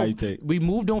support the now? guy you take. We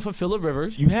moved on from Phillip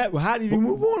Rivers. You had. How did you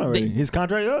move on already? His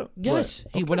contract up. Yes,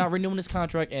 we're not renewing his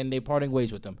contract, and they parting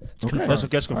ways with him. It's Okay. confirmed.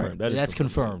 That's confirmed. That is That's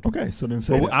confirmed. Okay, so then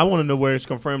say But that. I want to know where it's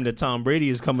confirmed that Tom Brady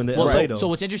is coming to Well, LA, though. so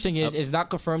what's interesting is it's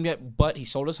not confirmed yet, but he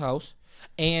sold his house,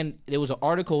 and there was an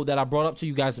article that I brought up to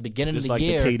you guys at the beginning It's of the like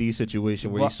year, the KD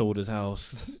situation where Right. he sold his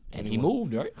house. and he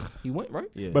moved, right? He went, right?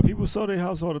 Yeah. But people sell their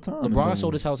house all the time. LeBron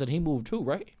sold his house and he moved too,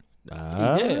 right?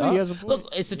 Ah, He did. he has a point. Look,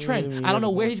 it's a trend. he I don't has know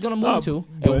a where point. he's going to move No, to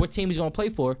but- and what team he's going to play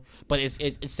for, but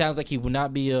it sounds like he will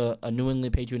not be a New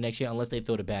England Patriot next year unless they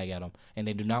throw the bag at him, and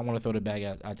they do not want to throw the bag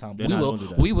at Tom. They're We not will. gonna do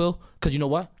that. We will, because you know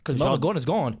what? Because Y'all- Melvin Gordon's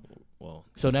gone, Well,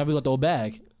 so now we're going to throw a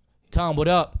bag. Tom, what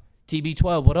up?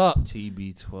 TB12, what up?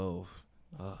 TB12.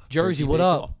 Jersey, what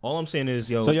up? All I'm saying is,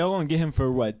 yo, So y'all gonna get him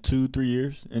for what, 2-3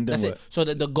 years, and then That's what? it. So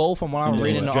the goal from what I'm Yeah.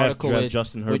 reading in the Draft- article draft is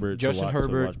Justin with Herbert to Justin watch- to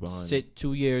Herbert watch behind. sit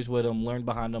 2 years with him, learn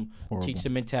behind him, Horrible. teach the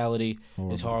mentality.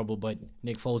 It's horrible, but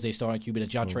Nick Foles, they starting QB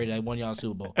that y'all traded that won y'all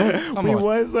Super Bowl. Come We on,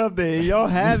 won something. Y'all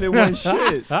haven't won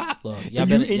shit. look, y'all And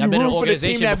been, you y'all been in root for the team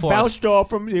organization that before us. bounced off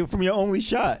from your only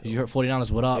shot. You heard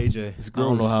 49ers, what up? AJ, I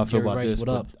don't know how I feel Jerry about Rice, this, what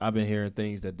but up? I've been hearing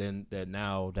things that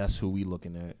now that's who we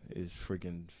looking at is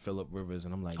freaking Phillip Rivers,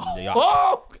 and I'm like, yuck,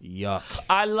 Oh, yuck.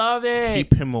 I love it.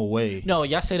 Keep him away. No,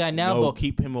 y'all say that now, No, but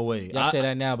keep him away. y'all say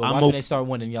that now, but I'm watch when okay. they start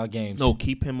winning y'all games. No,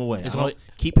 keep him away. It's I don't- only-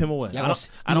 keep him away. Y'all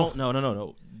I gonna- don't.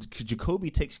 No. 'Cause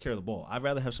Jacoby takes care of the ball. I'd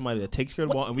rather have somebody that takes care of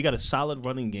the ball, and we got a solid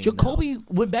running game. Jacoby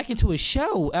went back into his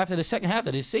shell after the second half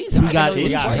of the season. Now. I He got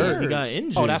didn't know was playing. injured. He got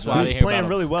injured. Oh, that's why I He was didn't hear playing about him.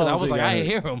 really well 'Cause I until was he like, got I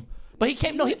didn't hurt. hear him. But he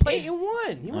came. No, he played.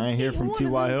 8-1. I ain't hear from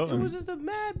T.Y. Hilton. It was just a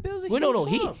mad Bills. No.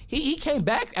 He came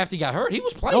back after he got hurt. He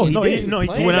was playing. No, he No, did. he He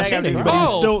came went back outside after, and but he's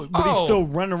Oh, still, oh. still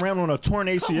running around on a torn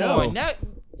ACL. Come on, that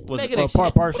Was make it- it make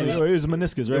sense. partially, it was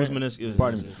meniscus, right? It was meniscus.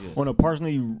 Pardon me. Yeah. On a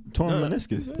partially torn No, no.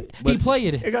 meniscus. He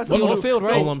played It got he on something the to- field,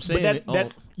 right? All I'm saying, But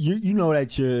that you know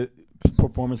that your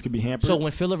performance could be hampered. So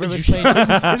when Phillip Rivers played,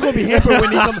 it's gonna be hampered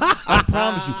when he comes. I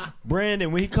promise you,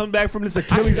 Brandon. When he comes back from this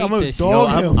Achilles, hate I'm gonna this.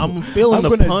 dog Yo, him. I'm feeling I'm the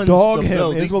gonna puns. dog the him.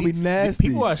 bills. It's gonna be nasty.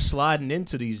 People are sliding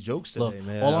into these jokes today, look,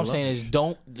 man. all I I'm love saying it. is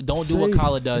don't do what Safe.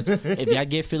 Kyler does. If y'all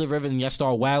get Phillip Rivers and y'all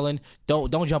start wilding,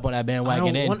 don't jump on that bandwagon. I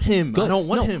don't in. want him. I don't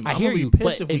want him. I I'm hear gonna you, be but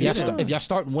pissed if we get him. if y'all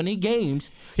start winning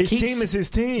games, His keep- team is his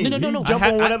team. No. You jump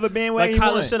I on whatever bandwagon like you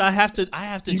Kyler want. said, I have to.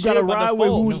 You cheer gotta by ride with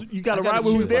default. who's. You gotta I gotta ride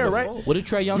with who's cheer by there, right? default. What did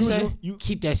Trey Young You was- say? you-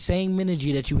 Keep that same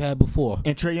energy that you had before.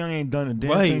 And Trey Young ain't done a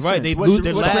damn Right, thing right. since. They What's- lose.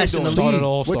 They're what's Trey last in the doing? Started league.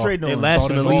 All-Star. What Trey They doing? last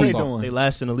in the Started league. All-Star. They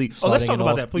last in the league. Oh, let's Starting talk an about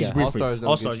all- that, please, yeah, briefly. All-Stars don't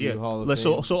All stars, get you yeah. Hall of Let's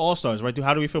Fame. so all stars, right?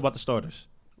 How do we feel about the starters?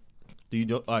 Do you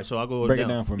know? All right, so I'll go Break it down.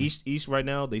 down for me. East right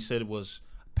now. They said it was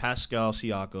Pascal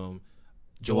Siakam,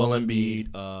 Joel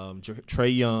Embiid, Trey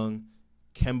Young,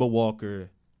 Kemba Walker,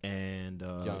 and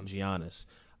Giannis.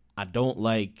 I don't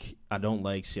like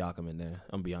Siakam in there.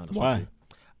 I'm gonna be honest Why? with you.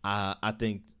 I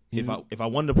think If I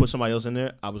wanted to put somebody else in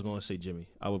there, I was going to say Jimmy.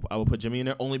 I would put Jimmy in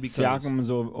there only because Siakam is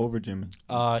over Jimmy.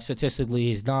 Statistically,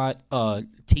 he's not.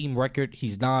 Team record,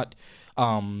 he's not.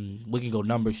 We can go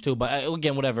numbers too, but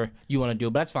again, whatever you want to do,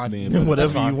 but that's fine.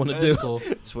 whatever That's you want to That's do. cool.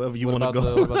 It's wherever you What want to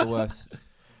about go. What about the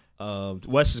West?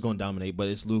 West is going to dominate, but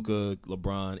it's Luka,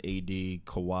 LeBron, AD,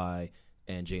 Kawhi,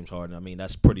 and James Harden. I mean,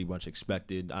 that's pretty much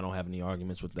expected. I don't have any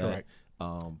arguments with that. Correct.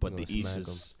 But the East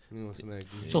is.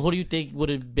 So who do you think would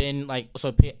have been like?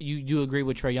 So you agree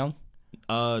with Trae Young?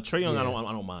 Trae Young, Yeah.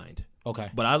 I don't mind. Okay.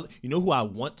 But you know who I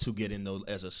want to get in though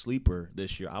as a sleeper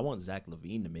this year? I want Zach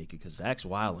LaVine to make it because Zach's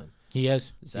wilding. He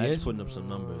is. Zach's putting up some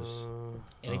numbers.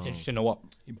 And it's interesting to what.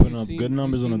 He putting You up seen- good you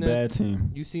numbers on a seen that? bad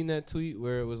team. You seen that tweet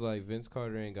where it was like Vince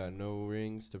Carter ain't got no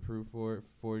rings to prove for it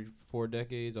for 4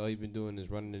 decades. All he been doing is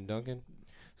running and dunking.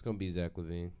 It's gonna be Zach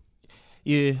LaVine.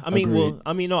 Yeah, Agreed.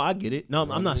 no, I get it. No,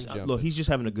 I'm not. Jumping. Look, he's just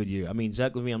having a good year. I mean,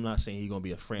 Zach LaVine. I'm not saying he's gonna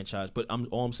be a franchise, but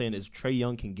all I'm saying is Trae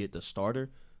Young can get the starter.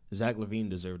 Zach LaVine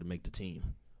deserved to make the team.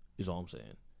 Is all I'm saying.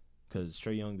 Because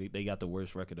Trae Young, they got the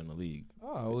worst record in the league.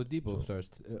 Oh, Oladipo starts.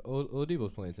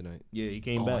 Oladipo's playing tonight. Yeah, he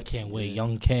came Oh, back. I can't wait. Yeah. Young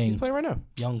He's King, playing right now.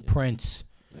 Young Prince.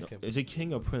 I can't- Is it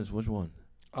King or Prince? Which one?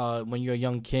 When you're a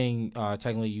young king,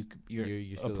 technically you're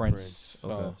You're a still a prince. prince.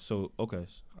 Okay, so okay,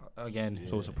 Again,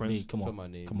 So it's a Yeah. prince? me, come It's on. my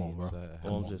name. Come on, bro. so I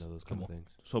Well, I'm don't just- know those come kind of things.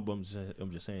 so but I'm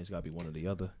just saying it's got to be one or the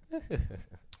other.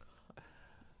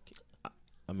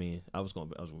 I mean, I was gonna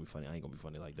be funny. I ain't gonna be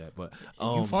funny like that, but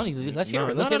You funny? Let's hear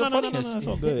it. No, Let's hear the no, funniness. it's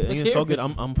all good. Let's It's hear all it. good.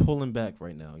 I'm pulling back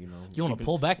right now. You know. You want to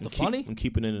pull back the funny? I'm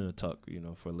keeping it in the tuck. You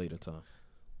know, for a later time.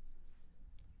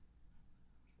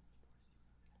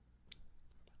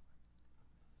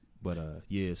 But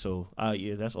yeah, so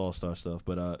yeah, that's All-Star stuff.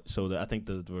 But so I think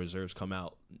the reserves come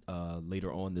out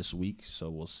later on this week, so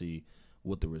we'll see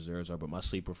what the reserves are. But my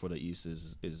sleeper for the East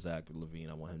is Zach LaVine.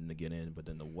 I want him to get in. But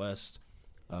then the West,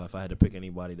 if I had to pick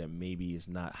anybody that maybe is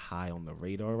not high on the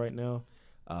radar right now,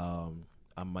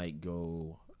 I might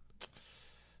go.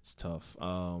 It's tough.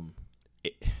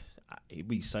 It'd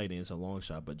be exciting. It's a long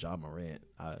shot, but Ja Morant.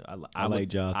 I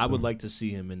like Ja, I would too. like to see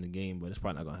him in the game, but it's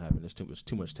probably not gonna happen. There's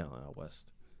too much talent out west.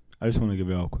 I just want to give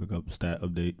y'all a quick stat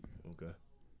update. Okay.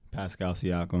 Pascal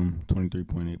Siakam,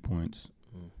 23.8 points,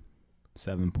 Mm.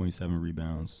 7.7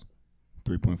 rebounds,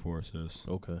 3.4 assists.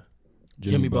 Okay.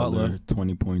 Jimmy Butler.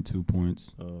 20.2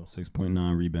 points, Oh.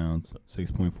 6.9 rebounds,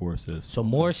 6.4 assists. So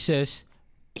more assists.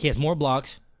 He has more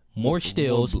blocks, more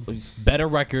steals, better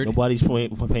record. Nobody's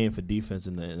paying for defense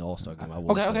in the All-Star game. I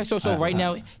will Okay. say. So right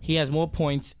now he has more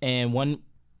points and one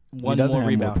He doesn't more have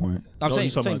rebound. more point. I'm No, saying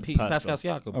he's talking about Pascal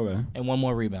Siakam Okay. and one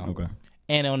more rebound. Okay.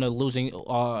 And on the losing,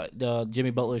 the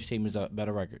Jimmy Butler's team is a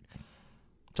better record.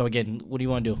 So again, what do you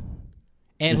want to do?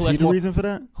 And You who see has the more? reason for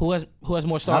that? Who has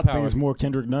more star I power? think it's more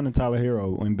Kendrick Nunn and Tyler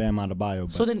Hero and Bam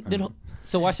Adebayo. So but, then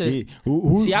so why should yeah.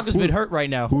 Who, Siakam's been hurt right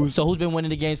now? who's- So who's been winning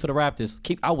the games for the Raptors?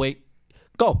 I'll wait.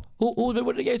 Go. Who's been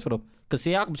winning the games for them? Because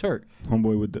Siakam's hurt.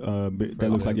 Homeboy with the, that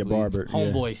looks like your VanVleet. barber.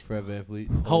 Homeboys. Fred VanVleet.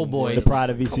 Homeboys. The pride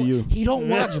of VCU. He don't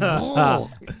watch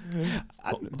ball.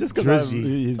 Just because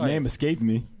Drizzy. his name escaped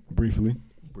me briefly.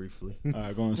 Briefly. All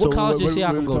right, going. What college did Siakam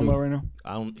what we go talking to? about right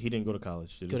now? He didn't go to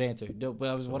college. Did he? Good answer. No, but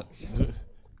I was what?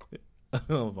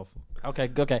 Oh, Okay.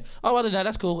 Oh, other than that,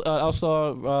 that's cool.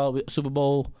 All-Star Super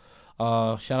Bowl.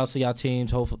 Shout out to y'all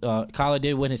teams. Hopefully, Kyler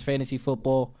did win his fantasy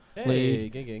football Hey,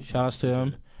 league. gang. Shout outs to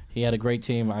him. He had a great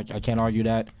team. I can't argue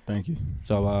that. Thank you.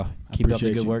 So I keep up the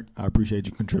appreciate good you. work. I appreciate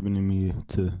you contributing me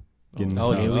to getting this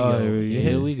Oh, out. here we go.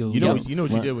 Here we go. You know, Yep. you know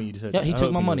what you Right. did when you said Yeah, that. he I took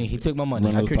hope my you money. know. He took my money.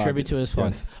 Run I those contribute to his fund.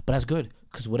 pockets. Yes. But that's good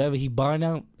because whatever he buying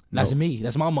out, that's No. me.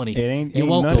 That's my money. It ain't You're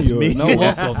none welcome. of yours. No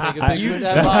welcome. Take a I- picture of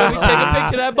that So bottle. we take a picture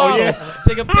of that bottle.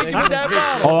 Take a picture of that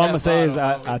bottle. All I'm gonna say is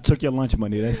I took your lunch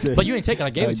money. That's it. But you ain't taking. I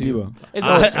gave it to you. Debo. It's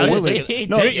I all- didn't he ain't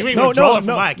No, taking you it. ain't withdraw it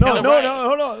from my account. No,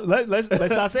 hold on. Let's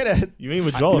not say that. You ain't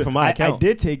withdraw it from my I account.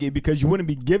 did take it because you wouldn't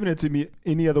be giving it to me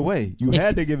any other way. You If-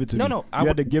 had to give it to No, me. no, I You would-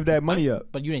 had to give that money up.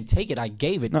 But you didn't take it. I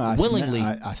gave it No, willingly.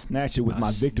 I snatched it with my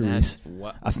I victories. snatched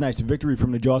what? I snatched victory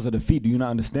from the jaws of defeat. Do you not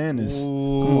understand this? Ooh.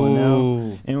 Come on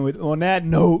now. And on that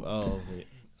note, Oh, wait.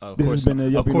 Of This has course, been a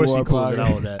of Yuppie course he Noir closed it podcast.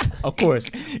 out with that. Of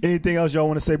course. anything else y'all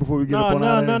want to say before we get up on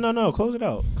out of here? No. Close it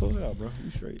out. Close it out, bro.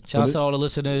 You straight. Shout out to all the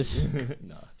listeners.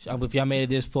 Nah. If y'all made it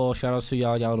this far, shout out to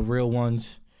y'all. Y'all the real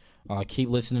ones. Keep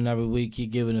listening every week. Keep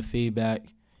giving the feedback.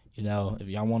 You know, if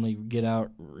y'all want to get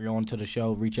out onto the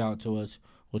show, reach out to us.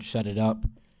 We'll set it up.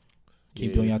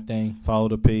 Keep Yeah. doing your thing. Follow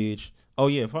the page. Oh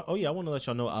yeah. I want to let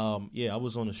y'all know. I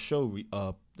was on a show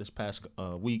this past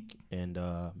week and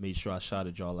made sure I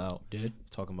shouted y'all out. Did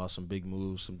Talking about some big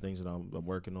moves, some things that I'm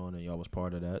working on, and y'all was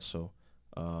part of that. So,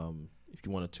 if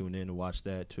you want to tune in and watch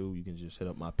that too, you can just hit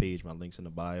up my page. My link's in the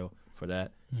bio for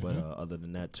that. But other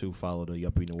than that too, follow the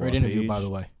Yuppie Noir Great interview, page. by the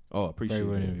way. Oh, I appreciate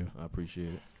Great it. interview. I appreciate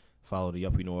it. Follow the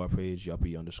Yuppie Noir page,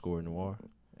 Yuppie_Noir.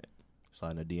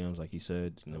 Slide in the DMs, like he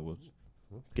said. You know, we'll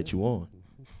get you on.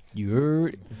 You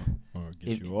heard? Or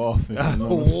get you off. If you know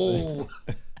what I'm saying.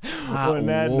 On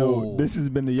that note, this has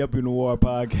been the Yuppie Noir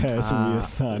podcast. We are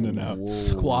signing out.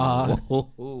 Squad.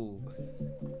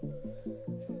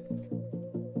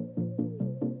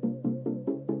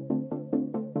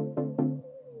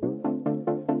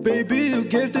 Baby, you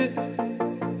gifted.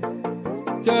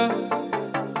 Yeah.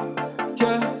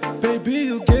 Yeah, baby,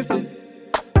 you gifted.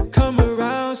 Come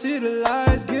around, see the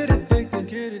lights, get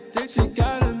addicted. She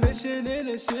got a mission and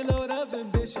a shitload of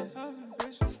ambition.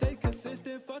 Stay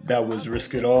consistent. That was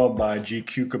Risk It All by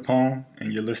GQ Capone,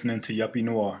 and you're listening to Yuppie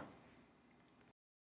Noir.